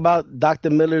we think about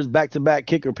Dr. Miller's back-to-back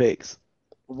kicker picks?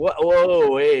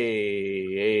 Whoa,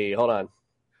 hey, hold on.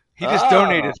 He just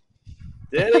donated.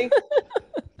 Did he?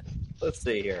 Let's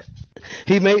see here.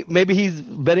 Maybe he's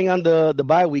betting on the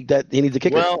bye week that he needs a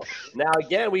kicker. Well, now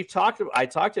again, I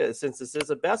talked to since this is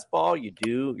a best ball, you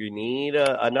need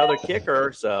another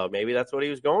kicker, so maybe that's what he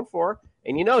was going for.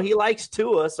 And he likes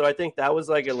Tua, so I think that was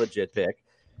like a legit pick.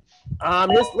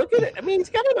 Look at it. I mean, he's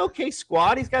got an okay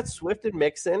squad. He's got Swift and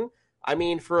Mixon. I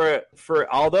mean, for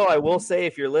although I will say,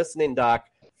 if you're listening, Doc,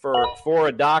 for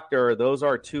a doctor, those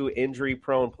are two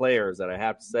injury-prone players that I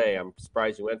have to say I'm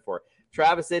surprised you went for.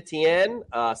 Travis Etienne,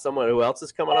 someone who else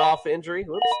is coming off injury.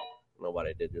 Whoops, I don't know what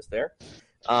I did just there.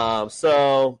 A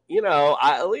little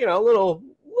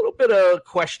bit of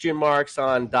question marks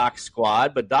on Doc's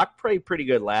squad, but Doc played pretty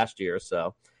good last year.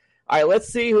 So, all right, let's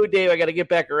see who Dave. I got to get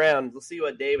back around. Let's see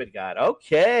what David got.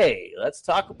 Okay, let's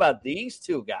talk about these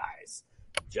two guys.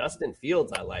 Justin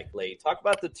Fields, I like late. Talk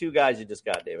about the two guys you just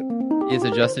got, David. Yeah,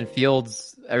 so Justin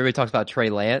Fields, everybody talks about Trey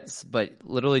Lance, but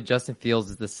literally Justin Fields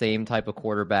is the same type of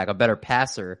quarterback, a better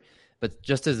passer, but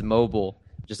just as mobile,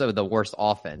 just with the worst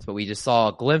offense. But we just saw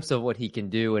a glimpse of what he can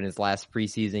do in his last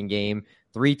preseason game.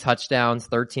 3 touchdowns,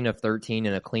 13 of 13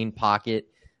 in a clean pocket.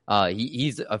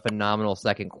 He's a phenomenal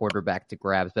second quarterback to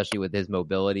grab, especially with his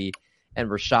mobility. And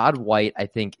Rachaad White, I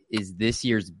think, is this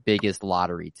year's biggest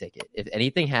lottery ticket. If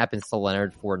anything happens to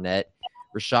Leonard Fournette,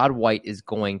 Rachaad White is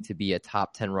going to be a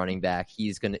top 10 running back.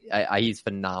 He's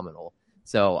phenomenal.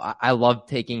 So I love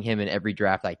taking him in every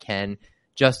draft I can,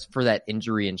 just for that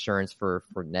injury insurance for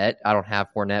Fournette. I don't have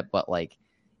Fournette, but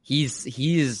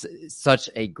he's such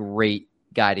a great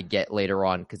guy to get later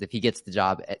on, because if he gets the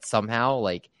job somehow,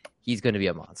 he's going to be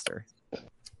a monster.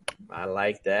 I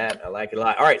like that. I like it a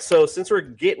lot. All right, so since we're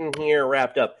getting here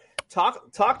wrapped up,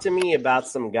 talk to me about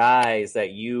some guys that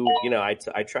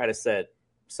I try to set.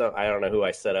 So I don't know who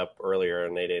I set up earlier,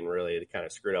 and they didn't really. They kind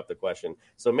of screwed up the question.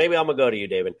 So maybe I'm gonna go to you,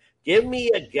 David. Give me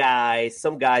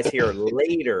some guys here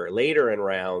later in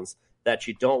rounds that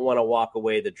you don't want to walk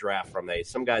away the draft from.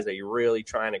 Some guys that you're really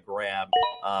trying to grab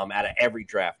out of every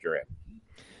draft you're in.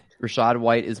 Rashad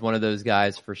White is one of those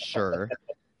guys for sure.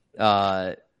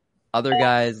 Other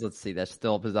guys, let's see. That's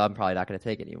still because I'm probably not going to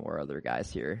take any more other guys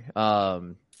here.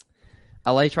 I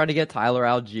like trying to get Tyler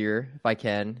Algier if I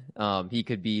can. He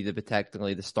could be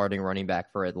technically the starting running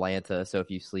back for Atlanta. So if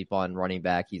you sleep on running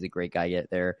back, he's a great guy to get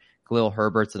there. Khalil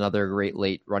Herbert's another great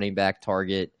late running back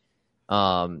target.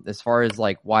 As far as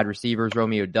like wide receivers,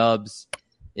 Romeo Doubs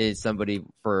is somebody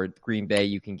for Green Bay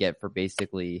you can get for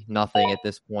basically nothing at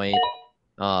this point.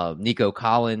 Nico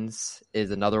Collins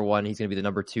is another one. He's going to be the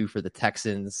number 2 for the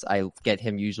Texans. I get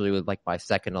him usually with like my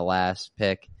second to last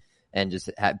pick and just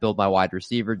build my wide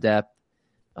receiver depth.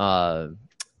 Those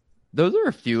are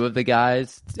a few of the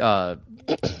guys, but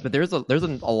there's a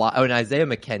lot. Oh, and Isaiah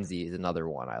McKenzie is another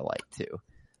one I like too.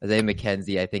 Isaiah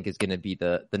McKenzie, I think, is going to be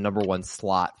the number 1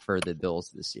 slot for the Bills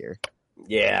this year.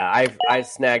 Yeah, I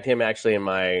snagged him actually in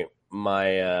my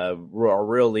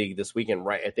real league this weekend.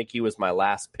 Right, I think he was my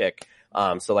last pick.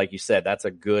 So like you said, that's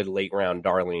a good late round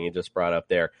darling you just brought up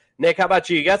there. Nick, how about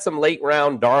you? You got some late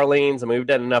round darlings? I mean, we've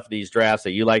done enough of these drafts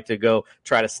that you like to go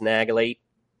try to snag late.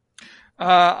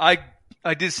 I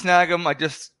did snag him. I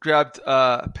just grabbed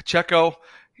Pacheco.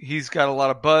 He's got a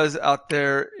lot of buzz out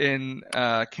there in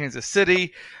Kansas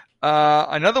City.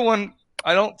 Another one,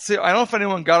 I don't know if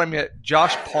anyone got him yet.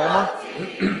 Josh Palmer,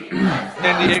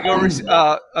 San Diego.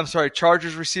 I'm sorry,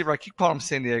 Chargers receiver. I keep calling him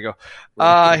San Diego.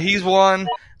 He's one,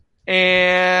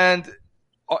 and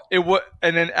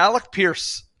then Alec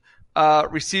Pierce,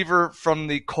 receiver from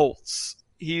the Colts.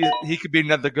 He could be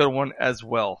another good one as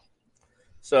well.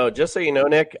 So just so you know,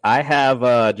 Nick, I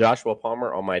have Joshua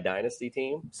Palmer on my dynasty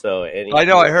team. So I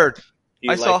know, I heard.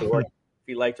 I saw. If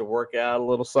you'd like to work out a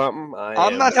little something,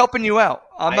 I'm not helping you out.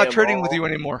 I'm not trading with you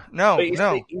anymore. No.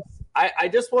 I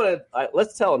just want to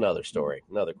let's tell another story.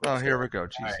 Another quick story. Here we go.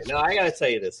 Jesus. All right, now I got to tell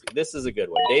you this. This is a good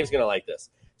one. Dave's going to like this.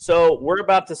 So we're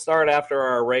about to start after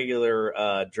our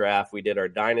regular draft. We did our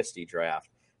dynasty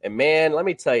draft, and man, let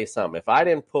me tell you something. If I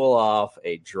didn't pull off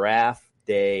a draft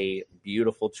day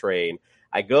beautiful trade.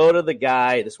 I go to the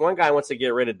guy. This one guy wants to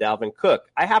get rid of Dalvin Cook.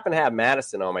 I happen to have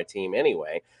Madison on my team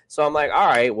anyway. So I'm like, all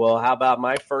right, well, how about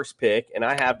my first pick? And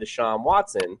I have Deshaun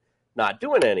Watson not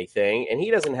doing anything, and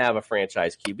he doesn't have a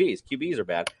franchise QBs. QBs are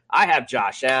bad. I have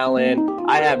Josh Allen.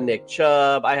 I have Nick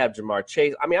Chubb. I have Jamar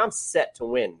Chase. I mean, I'm set to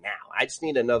win now. I just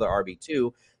need another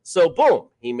RB2. So, boom,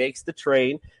 he makes the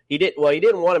trade. He didn't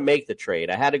want to make the trade.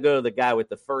 I had to go to the guy with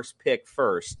the first pick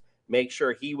first, make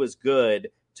sure he was good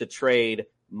to trade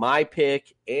my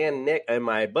pick and Nick and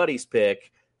my buddy's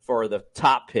pick for the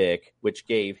top pick, which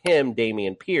gave him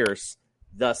Dameon Pierce,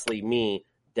 thusly me,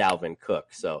 Dalvin Cook.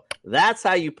 So that's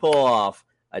how you pull off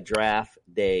a draft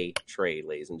day trade,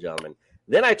 ladies and gentlemen.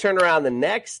 Then I turned around the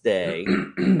next day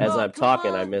as I'm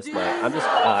talking. I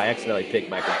accidentally picked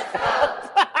Michael.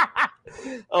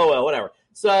 Oh well, whatever.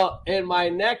 So in my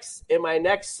next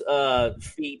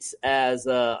feat as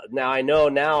now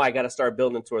I got to start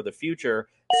building toward the future.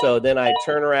 So then I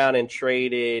turned around and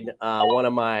traded one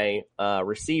of my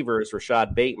receivers,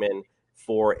 Rashad Bateman,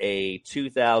 for a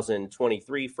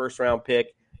 2023 first-round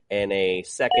pick and a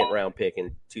second-round pick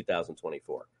in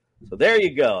 2024. So there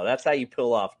you go. That's how you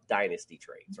pull off dynasty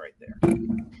trades right there.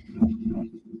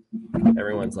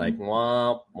 Everyone's like,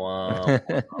 womp,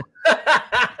 womp.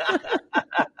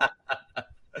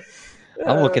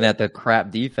 I'm looking at the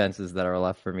crap defenses that are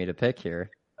left for me to pick here.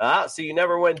 So you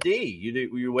never went D.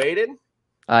 You waited?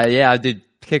 Yeah, I did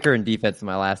kicker and defense in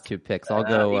my last two picks. I'll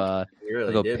go I'll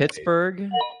go Pittsburgh.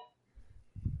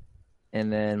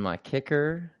 And then my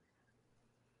kicker,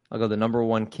 I'll go the number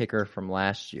one kicker from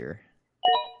last year.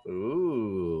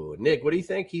 Ooh. Nick, what do you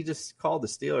think? He just called the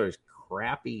Steelers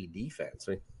crappy defense.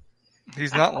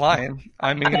 He's not lying.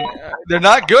 I mean, they're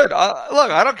not good.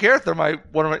 Look, I don't care if they're my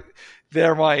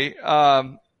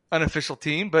unofficial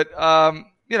team, but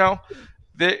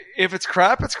if it's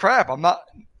crap, it's crap. I'm not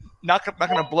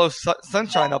going to blow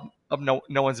sunshine up no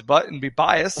one's butt and be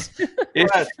biased.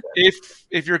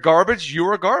 If you're garbage, you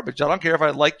are garbage. I don't care if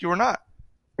I like you or not.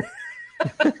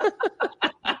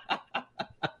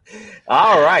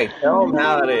 All right, tell them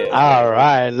how it is. All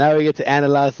right, now we get to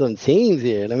analyze some teams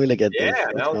here. Let me look at this. Yeah,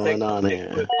 what's going on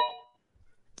here.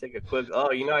 Take a quick. Oh,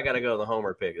 I got to go to the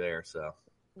homer pick there. So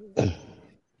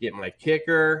get my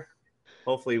kicker.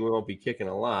 Hopefully, we won't be kicking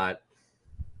a lot.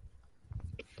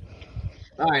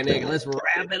 All right, Nick, let's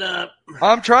wrap it up.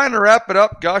 I'm trying to wrap it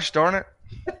up. Gosh darn it.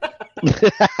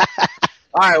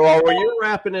 All right, well, while you're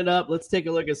wrapping it up, let's take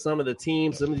a look at some of the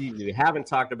teams. Some of these we haven't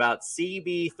talked about.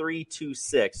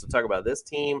 CB326. We'll talk about this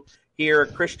team. here.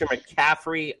 Christian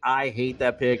McCaffrey, I hate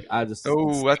that pick.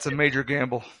 That's a major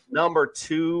gamble. Number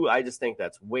 2, I just think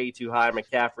that's way too high.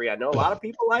 McCaffrey, I know a lot of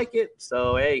people like it,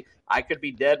 so hey, I could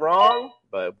be dead wrong,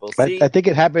 but we'll see. I think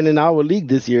it happened in our league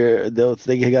this year.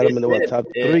 They got him in the top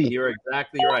 3. You're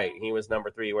exactly right. He was number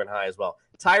 3. He went high as well.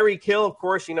 Tyreek Hill, of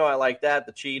course, I like that,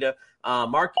 the cheetah.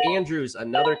 Mark Andrews,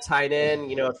 another tight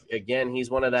end. Again,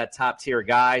 he's one of that top-tier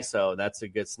guys, so that's a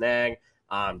good snag.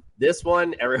 This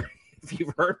one, if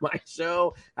you've heard my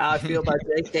show, how I feel about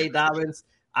J.K. Dobbins,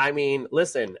 I mean,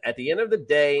 listen, at the end of the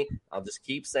day, I'll just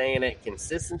keep saying it.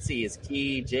 Consistency is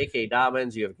key. J.K.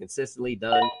 Dobbins, you have consistently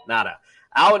done nada.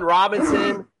 Allen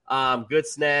Robinson, good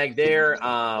snag there.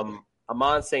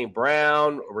 Amon St.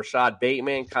 Brown, Rashad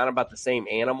Bateman, kind of about the same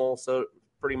animal, so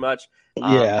pretty much.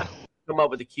 Yeah. Come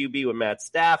up with a QB with Matt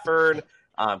Stafford.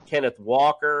 Kenneth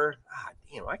Walker.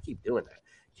 I keep doing that.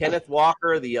 Kenneth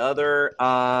Walker, the other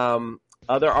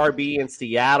RB in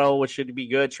Seattle, which should be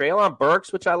good. Treylon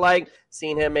Burks, which I like.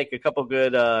 Seen him make a couple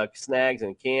good snags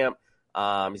in camp.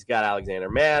 He's got Alexander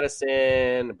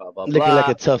Madison, blah, blah, blah. Looking like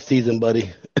a tough season, buddy.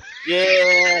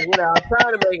 Yeah, I'm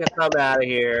trying to make it come out of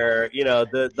here.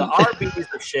 The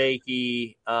RBs are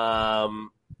shaky.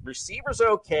 Receivers are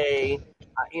okay.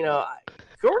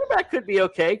 Quarterback could be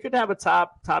okay. Could have a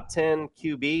top 10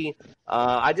 QB.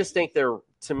 I just think to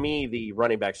me, the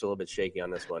running backs are a little bit shaky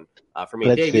on this one. For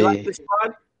me, Dave, you like this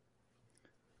squad?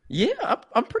 Yeah,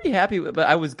 I'm pretty happy. But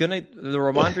I was the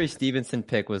Ramondre Stevenson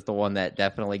pick was the one that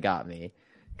definitely got me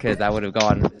because I would have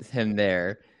gone him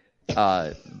there.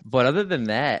 But other than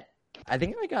that, I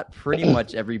think I got pretty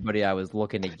much everybody I was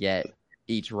looking to get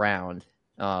each round.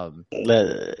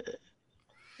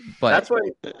 But that's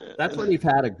when you've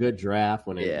had a good draft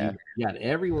when you got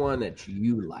everyone that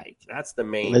you like. That's the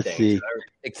main thing. See.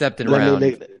 Except in round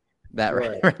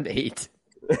 8.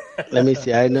 Let me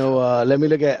see. I know. Let me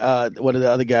look at one of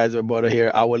the other guys that brought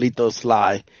here. Abuelito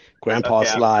Sly, Grandpa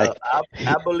Sly.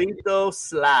 Abuelito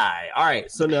Sly. All right.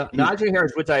 So now Najee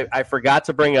Harris, which I forgot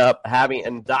to bring up,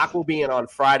 and Doc will be in on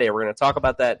Friday. We're going to talk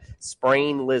about that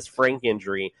sprained Liz Frank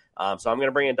injury. So I'm going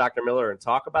to bring in Dr. Miller and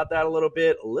talk about that a little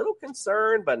bit. A little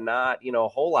concerned, but not, a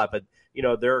whole lot. But,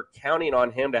 they're counting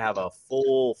on him to have a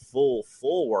full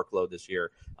workload this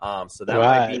year. So that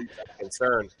might be a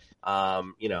concern.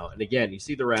 And again, you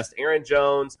see the rest. Aaron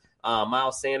Jones,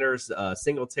 Miles Sanders,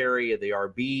 Singletary, the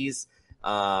RBs,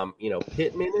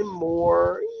 Pittman and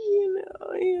Moore.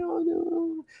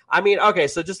 I mean, okay,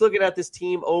 so just looking at this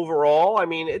team overall, I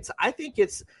think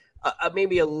it's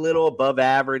maybe a little above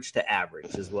average to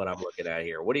average is what I'm looking at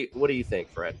here. What do you think,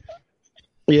 Fred?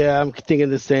 Yeah, I'm thinking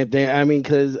the same thing.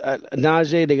 Because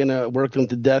Najee, they're gonna work him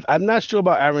to death. I'm not sure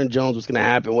about Aaron Jones. What's gonna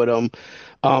happen with him?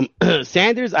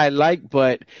 Sanders, I like,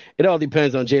 but it all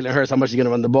depends on Jalen Hurts how much he's gonna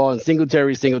run the ball. And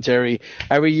Singletary.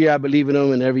 Every year I believe in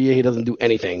him, and every year he doesn't do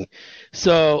anything.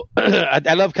 So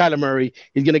I love Kyler Murray.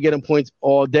 He's gonna get him points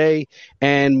all day.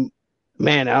 And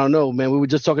man, I don't know, man. We were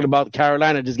just talking about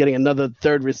Carolina just getting another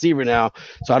third receiver now.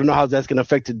 So I don't know how that's gonna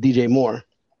affect DJ Moore.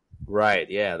 Right,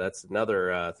 yeah, that's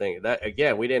another thing. That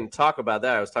again, we didn't talk about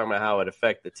that. I was talking about how it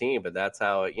affect the team, but that's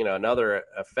how another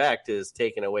effect is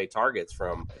taking away targets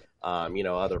from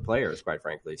other players, quite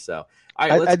frankly. So, all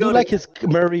right, I do like his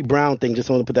Murray Brown thing.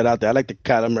 Just want to put that out there. I like the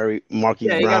Kyler Murray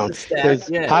Marquise Brown because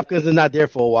Hopkins is not there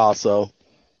for a while, so.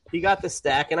 He got the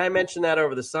stack, and I mentioned that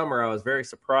over the summer. I was very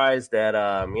surprised at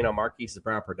Marquise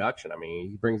Brown production.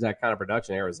 He brings that kind of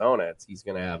production to Arizona. He's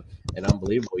going to have an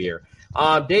unbelievable year.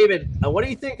 David, what do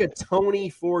you think of Tony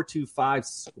 425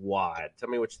 squad? Tell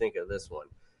me what you think of this one.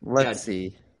 Let's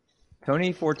see.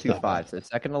 Tony 425, so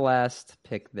second to last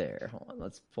pick there. Hold on,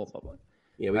 let's pull up one.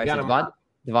 Yeah, we got him.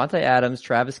 Devontae Adams,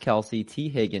 Travis Kelce, T.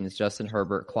 Higgins, Justin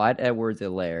Herbert, Clyde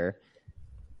Edwards-Helaire.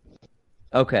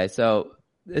 Okay, so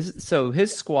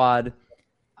his squad,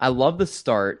 I love the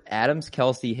start. Adams,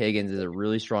 Kelce, Higgins is a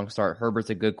really strong start.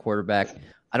 Herbert's a good quarterback.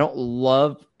 I don't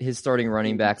love his starting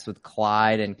running backs with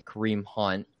Clyde and Kareem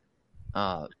Hunt.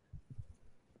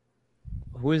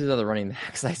 Who is his other running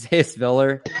backs? Isaiah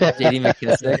Spiller, J.D.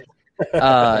 McKissick.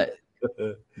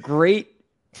 Great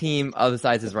team other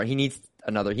sides his run. He needs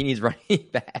running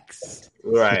backs.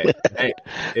 Right. Hey,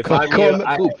 if call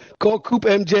Coop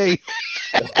MJ.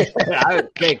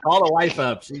 Call the wife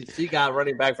up. She got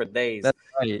running back for days. That's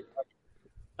right.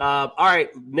 All right,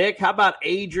 Nick, how about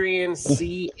Adrian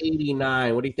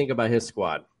C89? What do you think about his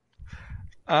squad?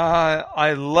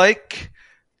 I love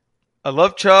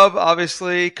Chubb,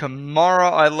 obviously.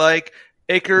 Kamara, I like.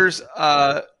 Akers,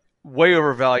 way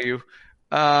overvalue.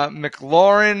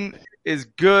 McLaurin is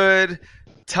good.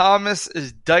 Thomas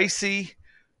is dicey.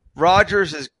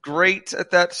 Rodgers is great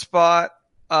at that spot.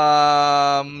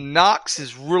 Knox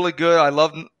is really good. I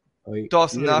love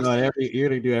Dawson Knox. You're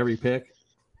going to do every pick?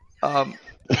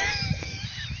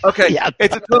 Okay,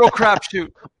 it's a total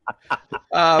crapshoot.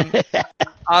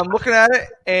 I'm looking at it,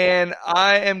 and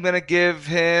I am going to give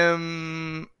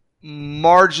him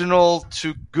marginal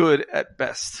to good at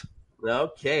best.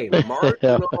 Okay,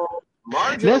 marginal.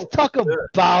 Let's talk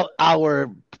about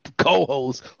our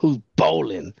co-host who's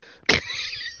bowling.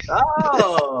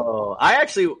 Oh, I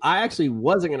actually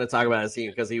wasn't going to talk about his team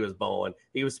because he was bowling.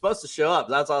 He was supposed to show up.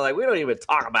 That's all. We don't even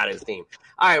talk about his team.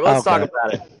 All right, let's talk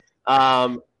about it.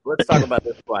 Let's talk about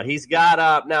this squad. He's got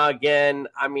up now again.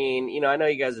 I mean, I know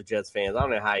you guys are Jets fans. I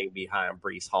don't know how you can be high on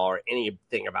Breece Hall or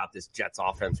anything about this Jets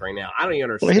offense right now. I don't even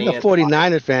understand. Well, he's a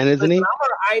 49ers fan, isn't he?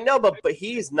 I know, but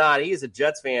he's not. He's a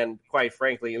Jets fan, quite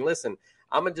frankly. And listen,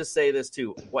 I'm going to just say this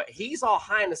too. He's all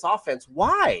high in this offense.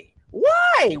 Why?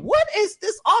 Why? What is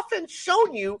this offense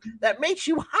showing you that makes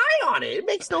you high on it? It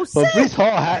makes no sense. Well, Breece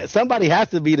Hall, somebody has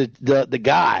to be the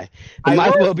guy. It might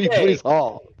as well be Breece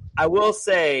Hall. I will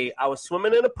say I was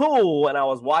swimming in a pool and I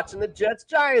was watching the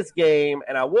Jets-Giants game,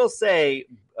 and I will say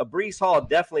Breece Hall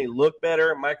definitely looked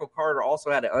better. Michael Carter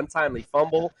also had an untimely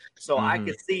fumble, so I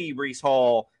could see Breece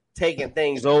Hall taking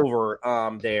things over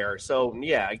there. So,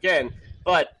 yeah, again,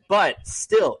 but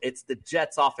still, it's the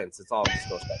Jets offense. It's all just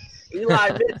goes back.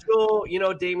 Eli Mitchell,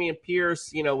 Damian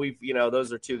Pierce,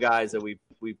 those are two guys that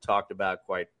we've talked about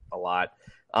quite a lot.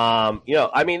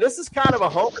 This is kind of a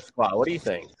homer squad. What do you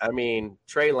think? I mean,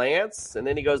 Trey Lance, and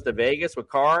then he goes to Vegas with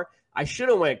Carr. I should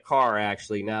have went Carr,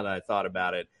 actually, now that I thought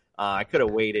about it. I could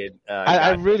have waited.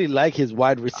 I really like his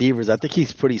wide receivers. I think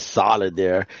he's pretty solid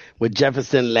there with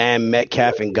Jefferson, Lamb,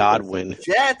 Metcalf, and Godwin.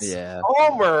 Jets,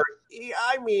 homer.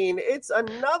 I mean, it's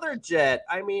another Jet.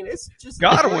 I mean, it's just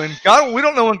Godwin. We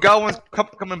don't know when Godwin's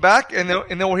coming back, and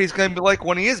know what he's going to be like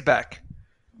when he is back.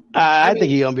 I think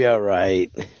he's going to be all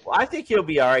right. Well, I think he'll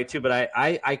be all right, too, but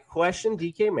I question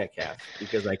DK Metcalf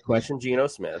because I question Geno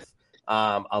Smith.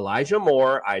 Elijah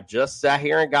Moore, I just sat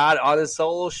here and got on his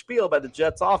solo spiel about the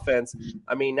Jets offense.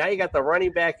 I mean, now you got the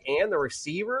running back and the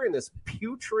receiver in this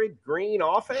putrid green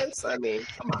offense. I mean,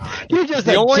 come on. You're just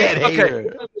a Jet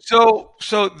hater. So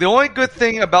the only good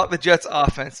thing about the Jets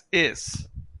offense is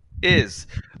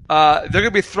they're going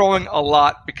to be throwing a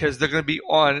lot because they're going to be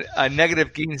on a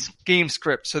negative game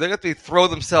script. So they're going to have to throw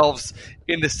themselves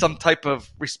into some type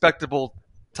of respectable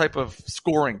type of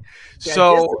scoring. Yeah,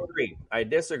 so I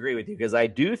disagree with you because I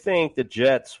do think the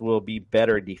Jets will be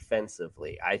better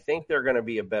defensively. I think they're going to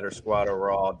be a better squad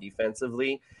overall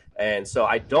defensively. And so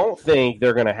I don't think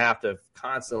they're going to have to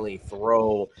constantly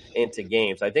throw into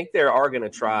games. I think they are going to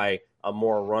try a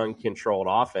more run-controlled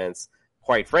offense.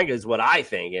 Quite frankly, is what I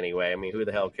think anyway. I mean, who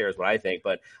the hell cares what I think?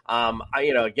 But,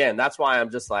 again, that's why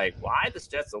I'm just like, why this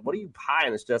Jets? What are you high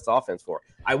in this Jets offense for?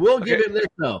 I will give him this,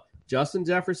 though. Justin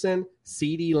Jefferson,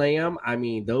 CeeDee Lamb, I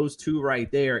mean, those two right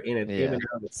there in and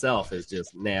of itself is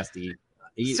just nasty.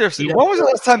 Seriously, when was the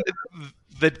last time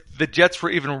the Jets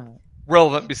were even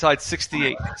relevant besides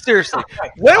 68? Seriously.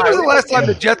 When was the last time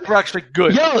the Jets were actually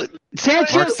good? Yo,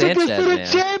 Sanchez took us to the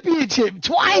championship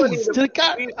twice.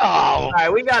 All right,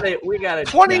 we got it.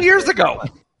 20 years ago.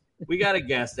 We got a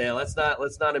guest there. Let's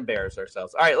not embarrass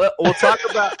ourselves. All right, let's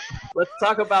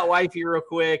talk about wifey real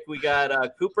quick. We got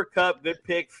Cooper Kupp, good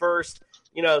pick first.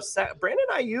 Brandon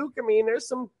Ayuk. I mean, there's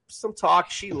some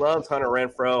talk. She loves Hunter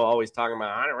Renfrow, always talking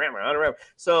about Hunter Renfrow.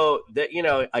 So that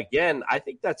again, I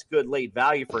think that's good late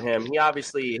value for him. He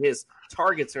obviously his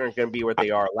targets aren't going to be what they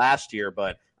are last year,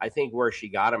 but I think where she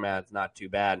got him at is not too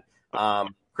bad.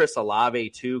 Chris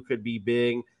Olave too could be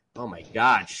big. Oh my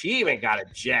God, she even got a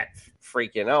jet.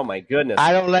 Freaking, oh my goodness.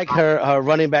 I don't like her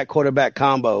running back quarterback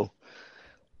combo.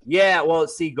 Yeah, well,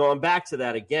 see, going back to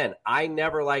that again, I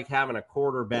never like having a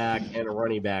quarterback and a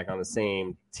running back on the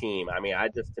same team. I mean,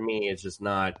 to me, it's just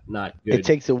not good. It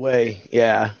takes away,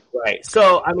 yeah. Right.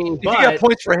 So, I mean, if you got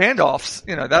points for handoffs,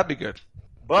 that'd be good.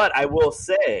 But I will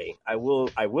say,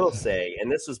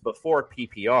 and this was before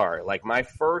PPR, like my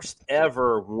first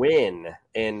ever win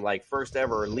in first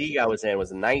ever league I was in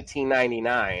was in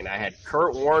 1999. I had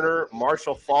Kurt Warner,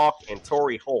 Marshall Faulk, and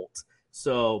Torrey Holt.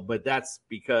 So, but that's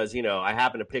because, I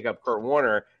happened to pick up Kurt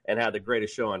Warner and had the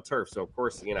greatest show on turf. So, of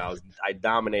course, I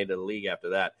dominated the league after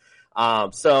that.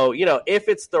 If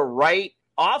it's the right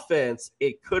offense,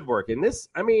 it could work. And this,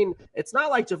 I mean, it's not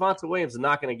like Javonte Williams is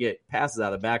not going to get passes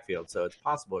out of the backfield, so it's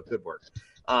possible it could work.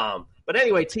 But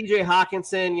anyway, TJ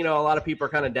Hawkinson, a lot of people are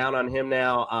kind of down on him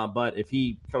now, but if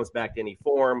he comes back to any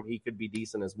form, he could be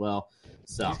decent as well.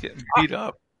 So he's getting beat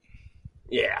up.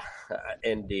 Yeah,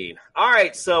 indeed. All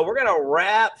right, so we're going to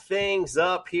wrap things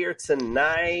up here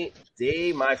tonight.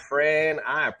 Dave, my friend,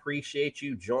 I appreciate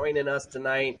you joining us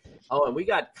tonight. Oh, and we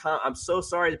got I'm so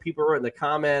sorry that people were in the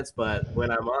comments, but when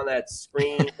I'm on that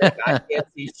screen, I can't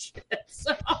see shit.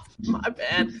 So, my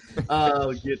bad.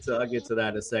 I'll get to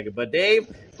that in a second. But,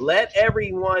 Dave, let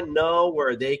everyone know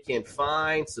where they can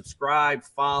find, subscribe,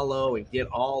 follow, and get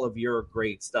all of your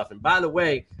great stuff. And, by the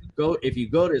way, if you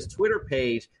go to his Twitter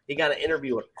page, he got an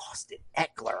interview with Austin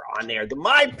Eckler on there. The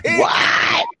My Pick.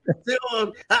 What?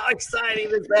 Dude, how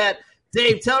exciting is that?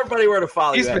 Dave, tell everybody where to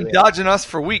follow you. He's been dodging us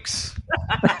for weeks.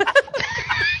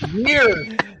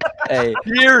 Years. Hey,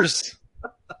 years.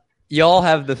 Y'all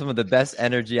have some of the best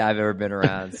energy I've ever been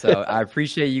around. So I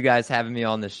appreciate you guys having me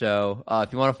on the show.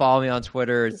 If you want to follow me on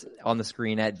Twitter, it's on the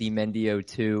screen at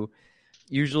DMendio2.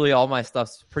 Usually all my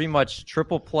stuff's pretty much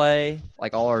triple play,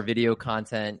 like all our video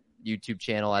content, YouTube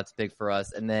channel, that's big for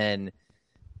us. And then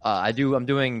I'm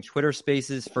doing Twitter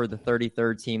Spaces for the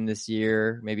 33rd team this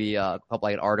year, maybe a couple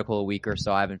like an article a week or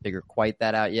so. I haven't figured quite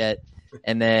that out yet.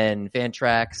 And then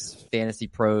Fantrax, Fantasy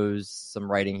Pros,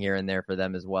 some writing here and there for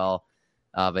them as well.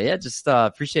 But yeah, just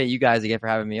appreciate you guys again for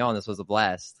having me on. This was a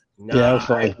blast. No, yeah, was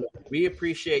fun. We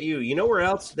appreciate you. You know where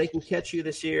else they can catch you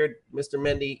this year, Mr.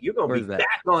 Mendy? You're going to be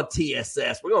back on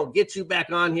TSS. We're going to get you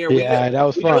back on here. That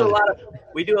was fun.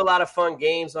 We do a lot of fun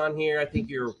games on here. I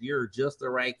think you're just the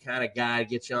right kind of guy to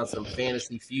get you on some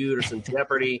Fantasy Feud or some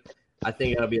Jeopardy. I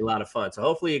think it'll be a lot of fun. So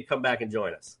hopefully you come back and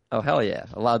join us. Oh, hell yeah.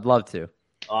 I'd love to.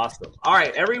 Awesome. All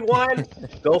right, everyone,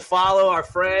 go follow our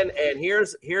friend. And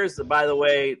here's by the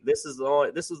way, this is the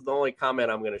only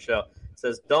comment I'm going to show. It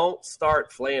says, "Don't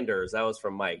start Flanders." That was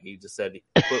from Mike. He just said,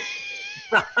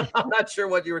 I'm not sure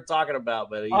what you were talking about,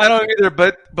 but I don't either.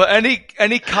 But any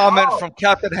comment from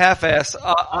Captain Half-Ass,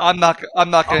 I'm not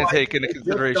going to take into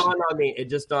consideration. It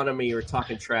just dawned on me you were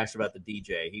talking trash about the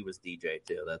DJ. He was DJ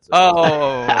too. That's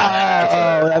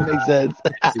that makes sense.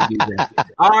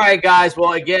 All right, guys.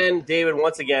 Well, again, David,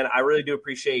 once again, I really do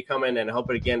appreciate you coming, and I hope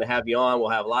again to have you on. We'll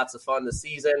have lots of fun this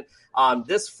season.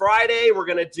 This Friday, we're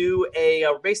going to do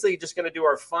basically just going to do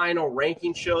our final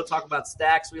ranking show, talk about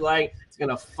stacks we like. It's going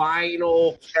to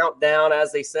final countdown,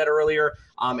 as they said earlier.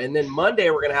 And then Monday,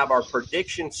 we're going to have our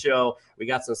prediction show. We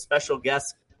got some special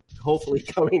guests hopefully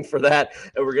coming for that,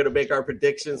 and we're going to make our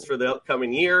predictions for the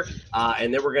upcoming year.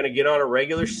 And then we're going to get on a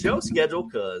regular show schedule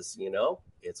because,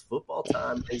 it's football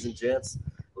time, ladies and gents.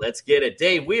 Let's get it.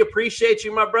 Dave, we appreciate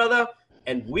you, my brother,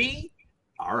 and we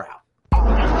are out.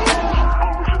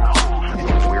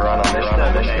 We're on a mission,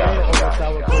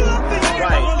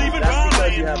 Right. That's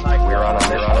because you have Mike. We're on a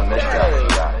mission,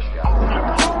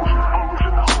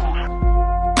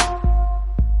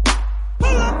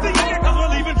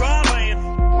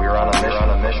 We're on a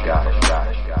mission,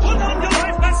 Put on your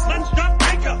life vest and stop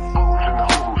breaker.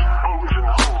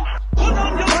 Put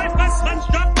on your life vest and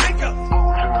stop breaker.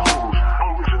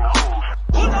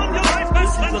 Put on your life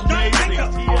vest and stop breaker.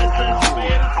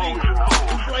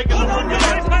 Put on your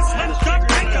life vest and stop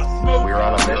breaker. We're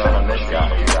on a mission,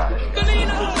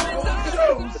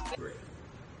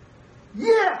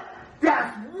 Yeah,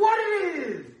 that's what it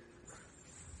is.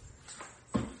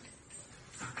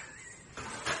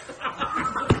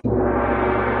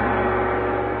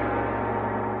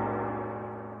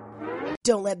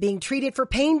 Don't let being treated for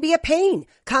pain be a pain.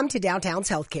 Come to Downtown's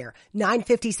Healthcare,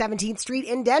 950 17th Street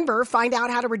in Denver. Find out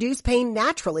how to reduce pain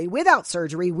naturally without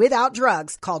surgery, without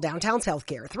drugs. Call Downtown's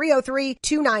Healthcare,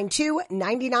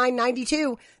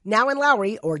 303-292-9992. Now in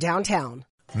Lowry or downtown.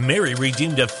 Mary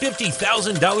redeemed a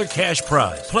 $50,000 cash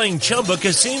prize playing Chumba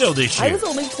Casino this year. I was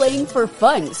only playing for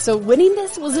fun, so winning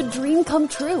this was a dream come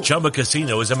true. Chumba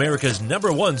Casino is America's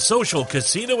 #1 social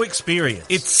casino experience.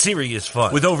 It's serious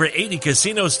fun. With over 80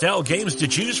 casino-style games to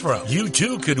choose from, you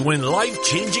too could win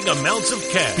life-changing amounts of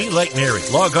cash. Be like Mary.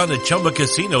 Log on to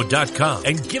ChumbaCasino.com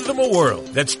and give them a whirl.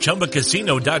 That's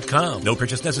ChumbaCasino.com. No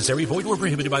purchase necessary. Void or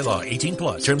prohibited by law.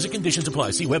 18+. Terms and conditions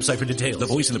apply. See website for details. The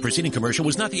voice in the preceding commercial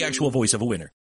was not the actual voice of a winner.